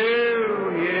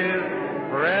to His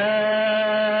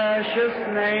precious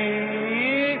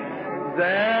name.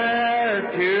 There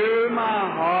to my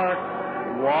heart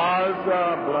was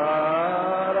the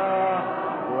blood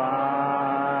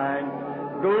applied.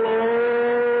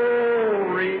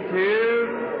 Glory to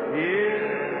His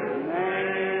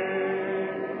name.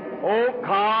 Oh,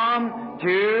 come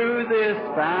to this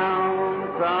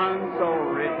fountain so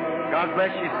rich. God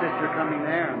bless you, sister, coming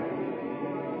there.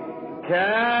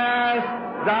 Cast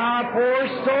thy poor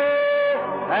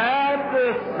soul at the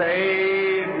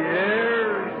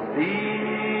Savior's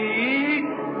feet.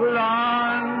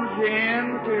 Plunge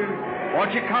into.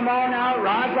 Won't you come on out?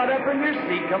 Rise right up from your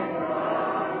seat. Come.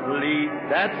 Lead.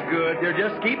 That's good.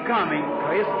 Just keep coming.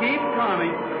 Just keep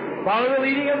coming. Follow the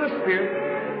leading of the Spirit.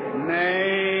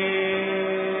 Name.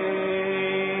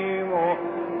 Oh,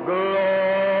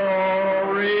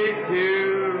 glory to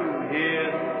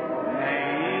His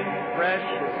name.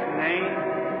 Precious name.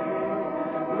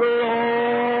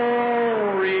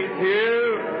 Glory to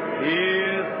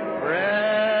His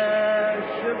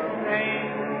precious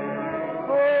name.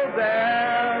 Oh,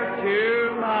 there to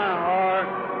my heart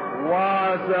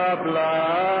was the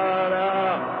blood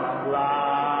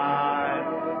applied.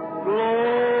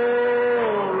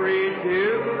 Glory to.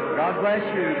 God bless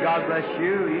you. God bless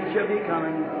you. Each of you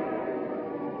coming.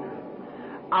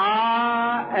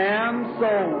 I am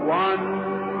so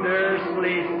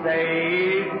wondrously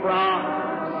saved from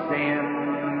sin.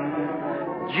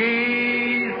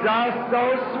 Jesus so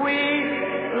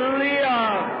sweetly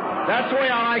loved. That's the way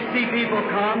I like to see people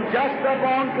come, just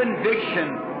upon conviction,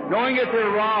 knowing that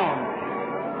they're wrong.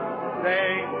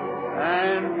 They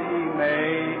and He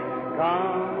may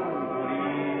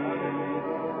complete.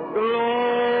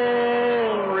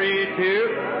 Glory to.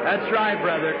 That's right,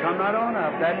 brother. Come right on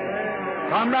up.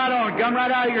 Come right on. Come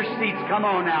right out of your seats. Come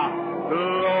on now.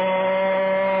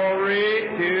 Glory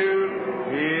to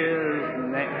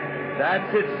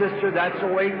That's it, sister. That's the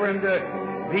way for him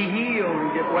to be healed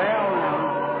and get well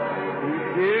now.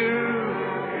 Into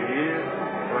His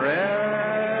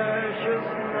precious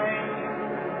name.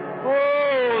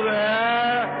 Oh,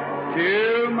 there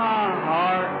to my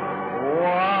heart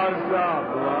was the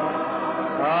blood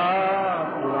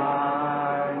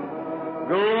applied.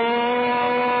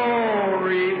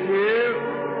 Glory to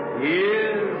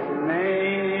His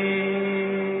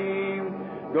name.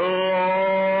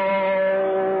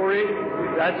 Glory.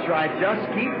 That's right. Just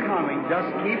keep coming. Just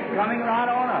keep coming right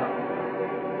on up.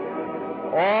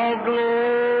 All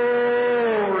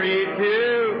glory to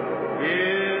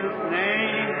His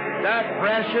name, that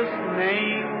precious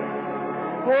name.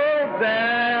 Oh,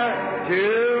 there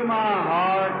to my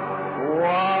heart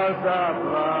was the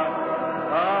blood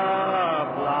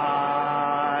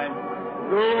applied.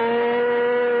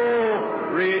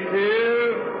 Glory to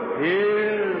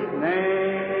His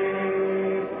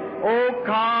name. Oh,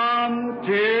 come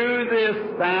to this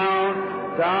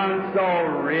fountain so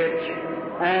rich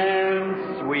and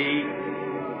sweet.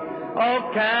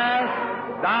 Oh,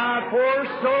 cast thy poor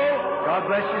soul. God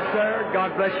bless you, sir.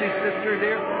 God bless you, sister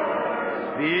dear.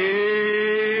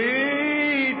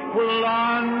 Speed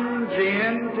plunge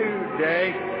in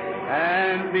today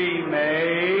and be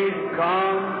made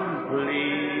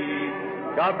complete.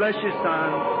 God bless you,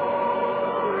 son.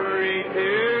 Glory to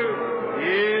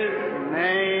His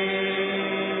name.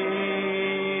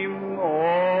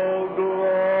 Oh,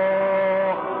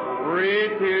 glory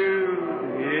to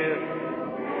His.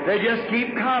 They just keep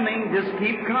coming. Just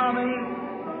keep coming.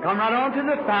 Come right on to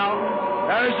the fountain.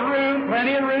 There's room,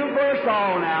 plenty of room for us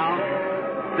all now.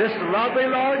 This lovely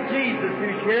Lord Jesus,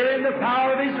 who's here in the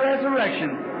power of His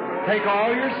resurrection, take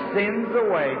all your sins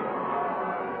away.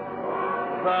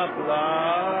 The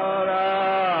blood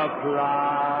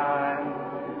applied.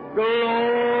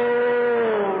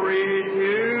 Glory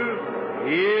to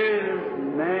His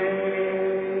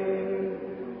name.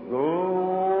 Glory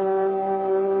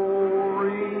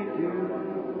to.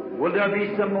 Will there be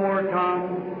some more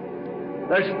come?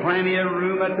 There's plenty of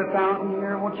room at the fountain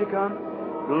here. Won't you come?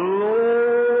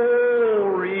 Glory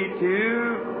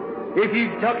to. If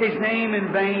you've took His name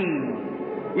in vain,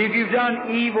 if you've done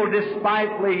evil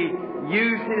despitefully,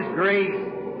 used His grace,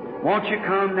 won't you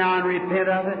come now and repent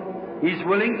of it? He's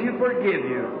willing to forgive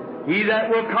you. He that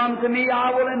will come to me,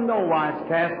 I will in no wise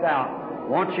cast out.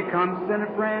 Won't you come, sinner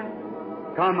friend?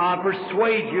 Come, I'll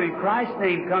persuade you in Christ's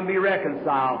name, come be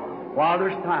reconciled while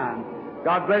there's time.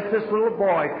 God bless this little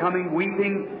boy coming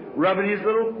weeping, rubbing his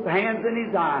little hands in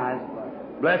his eyes.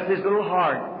 Bless his little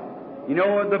heart. You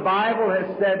know, the Bible has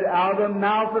said, out of the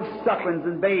mouth of sucklings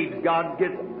and babes, God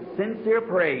gets sincere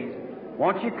praise.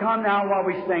 Won't you come now while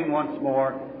we sing once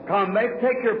more? Come,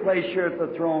 take your place here at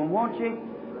the throne, won't you?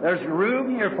 There's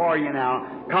room here for you now.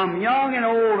 Come, young and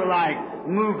old alike,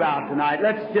 move out tonight.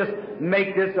 Let's just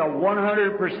make this a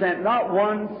 100%, not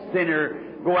one sinner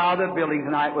go out of the building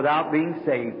tonight without being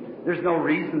saved. There's no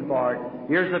reason for it.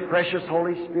 Here's the precious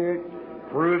Holy Spirit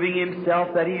proving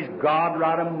Himself that He's God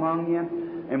right among you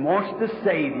and wants to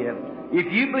save you.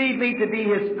 If you believe me to be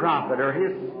His prophet or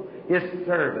His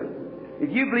servant, if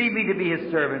you believe me to be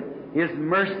His servant, His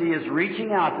mercy is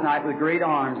reaching out tonight with great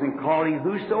arms and calling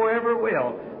whosoever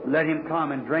will, let him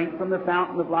come and drink from the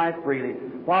fountain of life freely.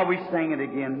 While we sing it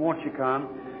again, won't you come?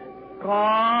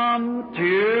 Come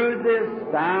to this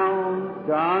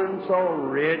fountain so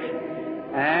rich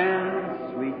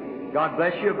and sweet. God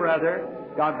bless you, brother.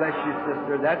 God bless you,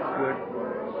 sister. That's good.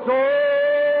 So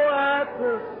at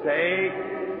the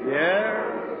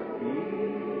Savior's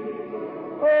feet,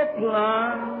 oh,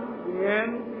 plunge in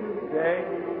today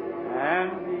and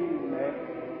be made.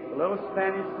 The little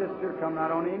Spanish sister, come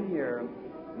right on in here.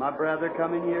 My brother,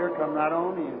 come in here. Come right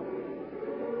on in.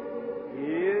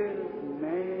 His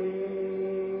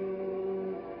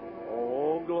name,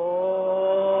 oh,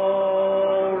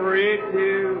 glory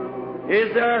to.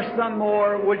 Is there some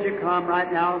more? Would you come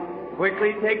right now?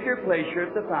 Quickly take your place here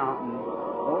at the fountain.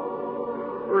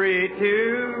 Glory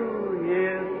to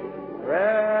His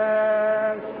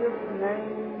precious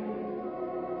name.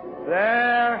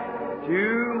 There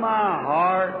to my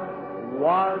heart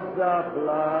was the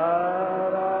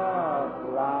blood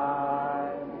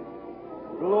applied.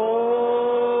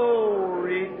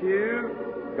 Glory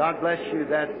to. God bless you.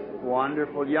 That's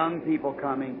wonderful. Young people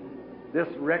coming. This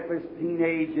reckless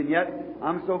teenage, and yet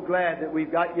I'm so glad that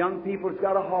we've got young people that's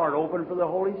got a heart open for the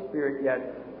Holy Spirit yet.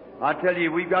 I tell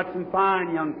you, we've got some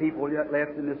fine young people yet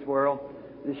left in this world.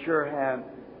 They sure have.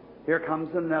 Here comes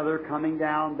another coming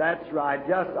down. That's right.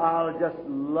 I'll just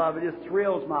love it. It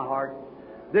thrills my heart.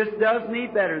 This does me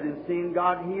better than seeing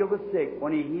God heal the sick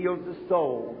when He heals the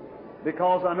soul.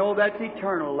 because I know that's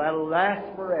eternal. That'll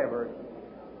last forever.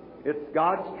 It's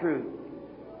God's truth.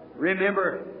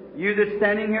 Remember, you that's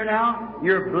standing here now,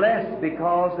 you're blessed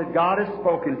because that God has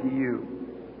spoken to you.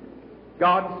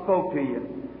 God spoke to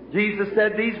you. Jesus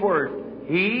said these words,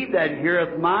 He that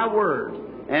heareth my words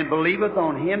and believeth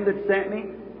on Him that sent me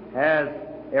has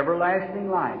everlasting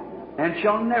life, and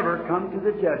shall never come to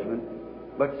the judgment,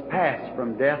 but pass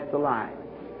from death to life.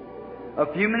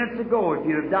 A few minutes ago, if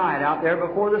you'd have died out there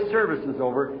before the service is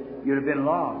over, you'd have been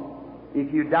lost.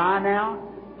 If you die now,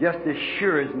 just as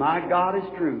sure as my God is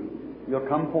true, you'll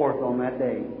come forth on that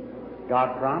day.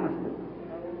 God promised it.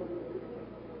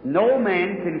 No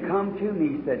man can come to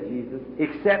me, said Jesus,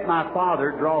 except my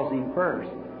Father draws him first.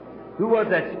 Who was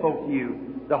that spoke to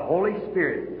you? The Holy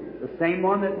Spirit, the same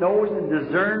one that knows and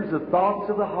discerns the thoughts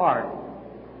of the heart.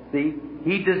 See,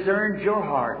 He discerns your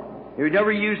heart. He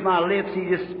never used my lips, He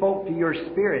just spoke to your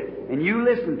spirit. And you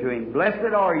listen to Him.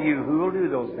 Blessed are you who will do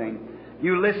those things.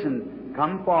 You listen,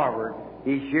 come forward.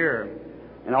 He's here.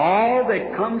 And all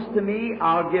that comes to me,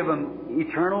 I'll give him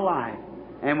eternal life,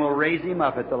 and will raise him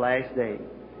up at the last day.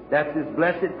 That's His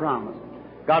blessed promise.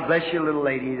 God bless you, little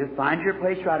lady. Just find your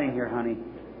place right in here, honey.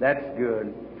 That's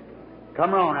good.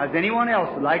 Come on. Does anyone else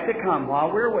would like to come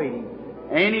while we're waiting?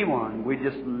 Anyone? We'd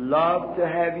just love to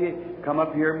have you come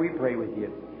up here and we pray with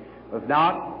you. If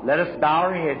not, let us bow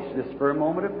our heads just for a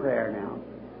moment of prayer now.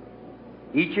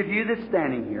 Each of you that's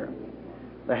standing here,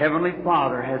 the Heavenly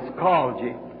Father has called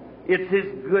you. It's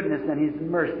His goodness and His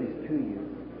mercies to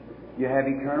you. You have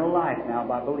eternal life now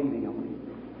by believing on Him.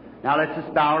 Now let's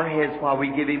just bow our heads while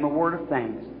we give Him a word of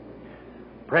thanks.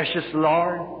 Precious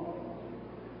Lord,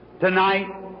 tonight,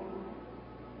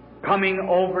 coming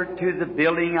over to the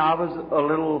building, I was a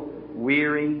little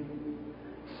weary.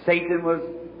 Satan was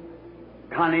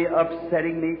kind of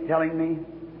upsetting me, telling me,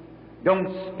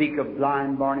 don't speak of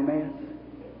blind Bartimaeus.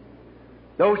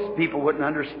 Those people wouldn't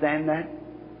understand that.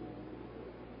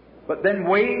 But then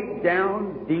way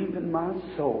down deep in my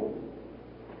soul,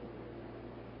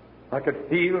 I could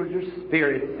feel your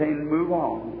spirit saying, move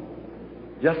on.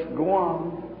 Just go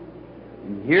on.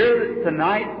 And here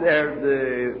tonight,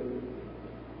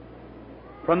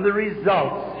 from the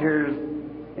results here,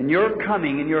 in your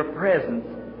coming, in your presence,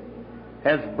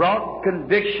 has brought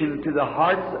conviction to the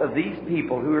hearts of these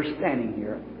people who are standing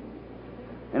here.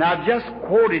 And I've just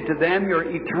quoted to them your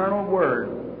eternal word,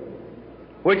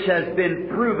 which has been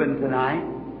proven tonight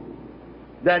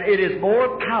that it is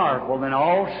more powerful than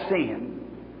all sin.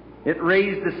 It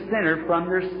raised the sinner from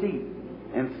their seat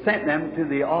and sent them to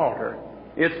the altar.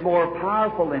 It's more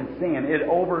powerful than sin. It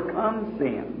overcomes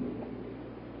sin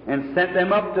and sent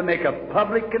them up to make a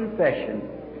public confession.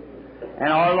 And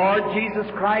our Lord Jesus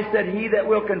Christ said, He that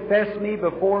will confess me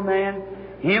before man,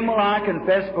 him will I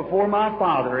confess before my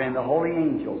Father and the holy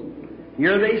angels.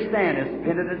 Here they stand as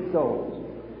penitent souls.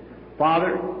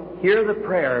 Father, hear the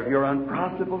prayer of your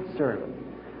unprofitable servant.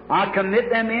 I commit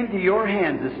them into your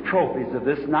hands as trophies of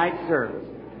this night's service.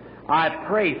 I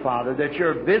pray, Father, that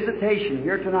your visitation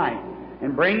here tonight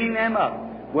and bringing them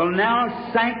up will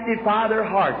now sanctify their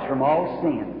hearts from all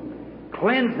sin,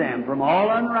 cleanse them from all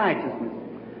unrighteousness,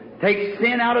 take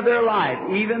sin out of their life,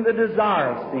 even the desire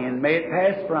of sin, may it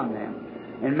pass from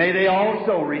them, and may they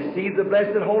also receive the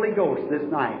blessed Holy Ghost this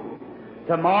night.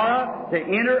 Tomorrow, to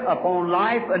enter upon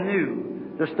life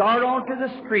anew, to start onto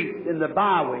the streets, in the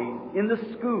byways, in the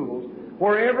schools,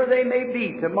 wherever they may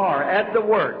be tomorrow, at the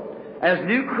work, as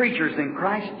new creatures in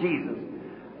Christ Jesus.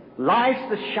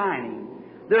 Life's shining,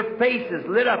 their faces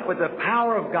lit up with the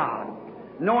power of God,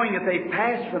 knowing that they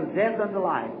pass from death unto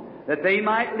life, that they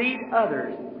might lead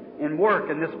others in work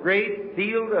in this great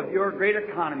field of your great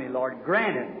economy, Lord.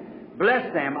 Grant it.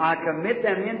 Bless them. I commit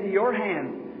them into your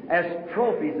hands as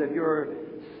trophies of your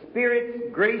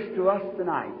Spirit's grace to us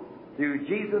tonight. Through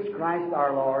Jesus Christ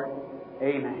our Lord.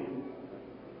 Amen.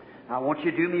 Now, I want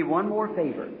you to do me one more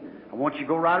favor. I want you to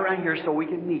go right around here so we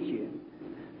can meet you.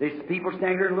 These people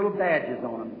stand here with little badges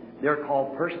on them. They're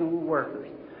called personal workers.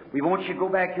 We want you to go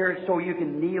back here so you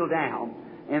can kneel down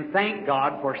and thank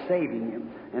God for saving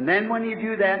you. And then when you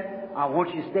do that, I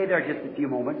want you to stay there just a few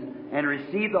moments and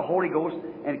receive the Holy Ghost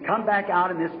and come back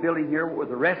out in this building here with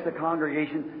the rest of the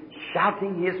congregation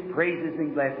shouting His praises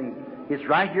and blessings. It's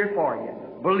right here for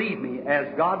you. Believe me, as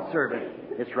God's servant,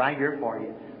 it's right here for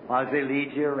you as they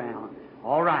lead you around.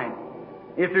 All right.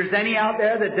 If there's any out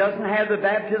there that doesn't have the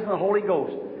baptism of the Holy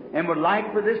Ghost and would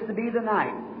like for this to be the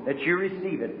night that you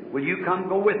receive it, will you come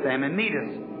go with them and meet us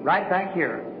right back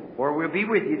here, or we'll be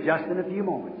with you just in a few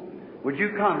moments. Would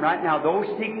you come right now, those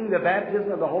seeking the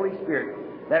baptism of the Holy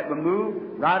Spirit, that will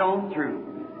move right on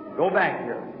through. Go back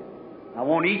here. I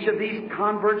want each of these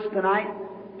converts tonight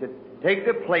to take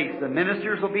the place. The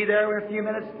ministers will be there in a few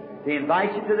minutes to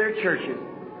invite you to their churches,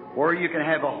 where you can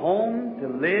have a home to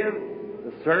live,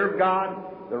 to serve God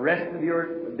the rest of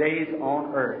your days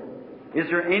on earth. Is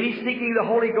there any seeking the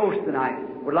Holy Ghost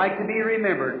tonight? Would like to be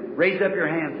remembered? Raise up your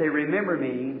hand. Say, remember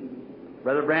me.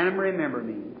 Brother Branham, remember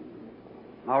me.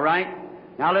 All right?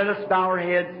 Now let us bow our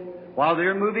heads while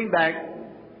they're moving back.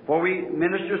 Before we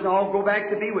ministers and all go back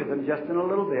to be with them just in a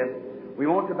little bit, we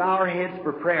want to bow our heads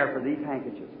for prayer for these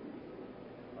handkerchiefs.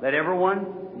 Let everyone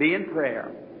be in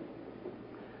prayer.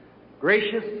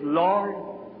 Gracious Lord,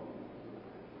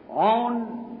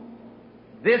 on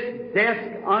this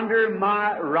desk under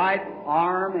my right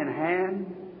arm and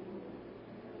hand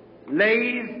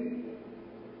lays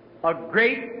a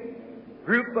great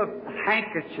group of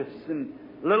handkerchiefs and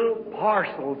little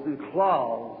parcels and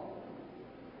cloths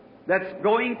that's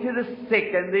going to the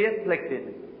sick and the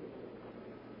afflicted.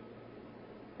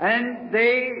 And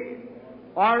they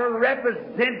are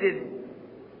represented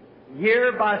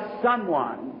here by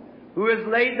someone who has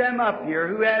laid them up here,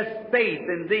 who has faith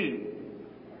in Thee,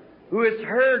 who has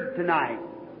heard tonight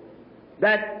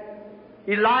that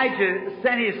Elijah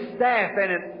sent his staff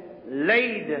and it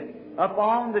laid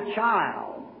upon the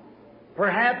child.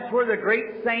 Perhaps where the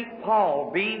great St.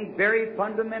 Paul, being very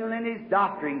fundamental in his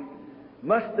doctrine,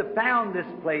 must have found this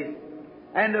place,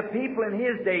 and the people in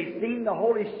his day seen the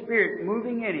Holy Spirit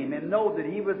moving in him and know that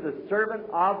he was the servant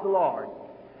of the Lord.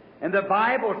 And the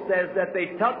Bible says that they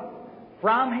took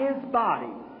from his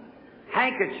body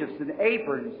handkerchiefs and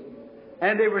aprons,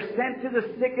 and they were sent to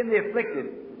the sick and the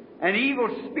afflicted, and evil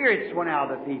spirits went out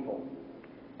of the people,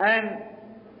 and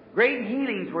great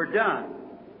healings were done.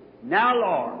 Now,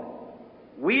 Lord,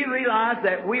 we realize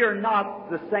that we are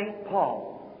not the St. Paul,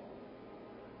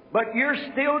 but You're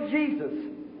still Jesus,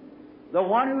 the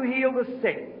one who healed the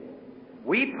sick.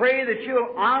 We pray that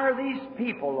You'll honor these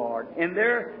people, Lord, in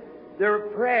their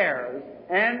prayers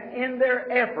and in their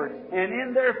efforts and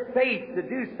in their faith to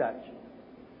do such.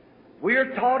 We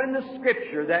are taught in the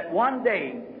Scripture that one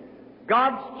day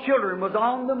God's children was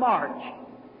on the march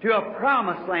to a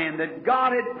promised land that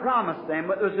God had promised them.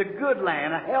 It was a good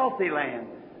land, a healthy land,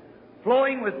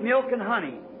 flowing with milk and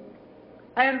honey.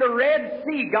 And the Red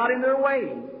Sea got in their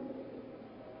way.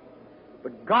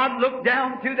 But God looked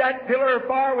down through that pillar of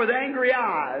fire with angry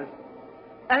eyes,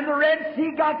 and the Red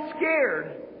Sea got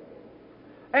scared,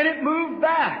 and it moved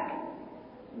back.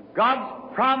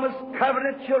 God's promised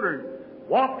covenant children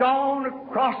walked on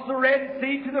across the Red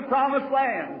Sea to the promised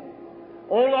land.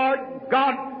 Oh Lord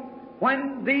God,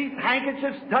 when these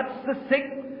handkerchiefs touch the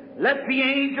sick, let the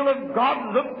angel of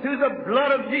God look through the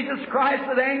blood of Jesus Christ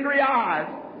with angry eyes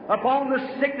upon the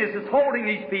sickness that's holding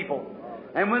these people.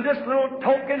 And when this little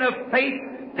token of faith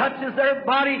touches their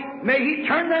body, may He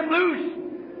turn them loose,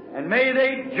 and may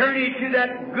they journey to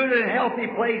that good and healthy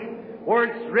place where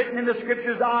it's written in the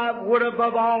Scriptures, I would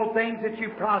above all things that you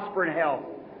prosper in health.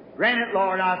 Grant it,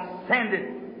 Lord, I send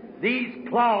it, these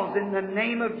claws, in the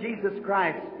name of Jesus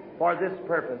Christ for this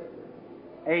purpose.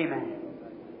 Amen.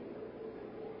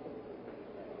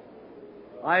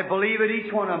 I believe that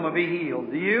each one of them will be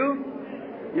healed. Do you?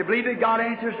 You believe that God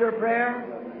answers their prayer?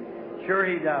 Sure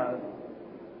He does.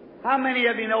 How many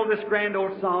of you know this grand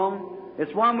old song?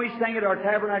 It's one we sing at our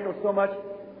tabernacle so much.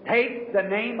 Take the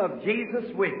name of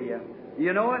Jesus with you. Do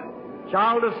you know it?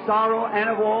 Child of sorrow and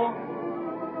of woe.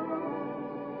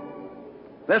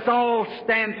 Let's all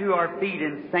stand to our feet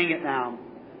and sing it now.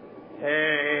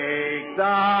 Take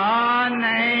the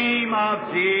name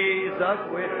of Jesus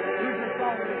with you,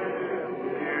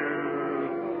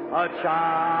 a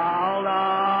child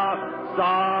of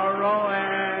sorrow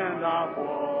and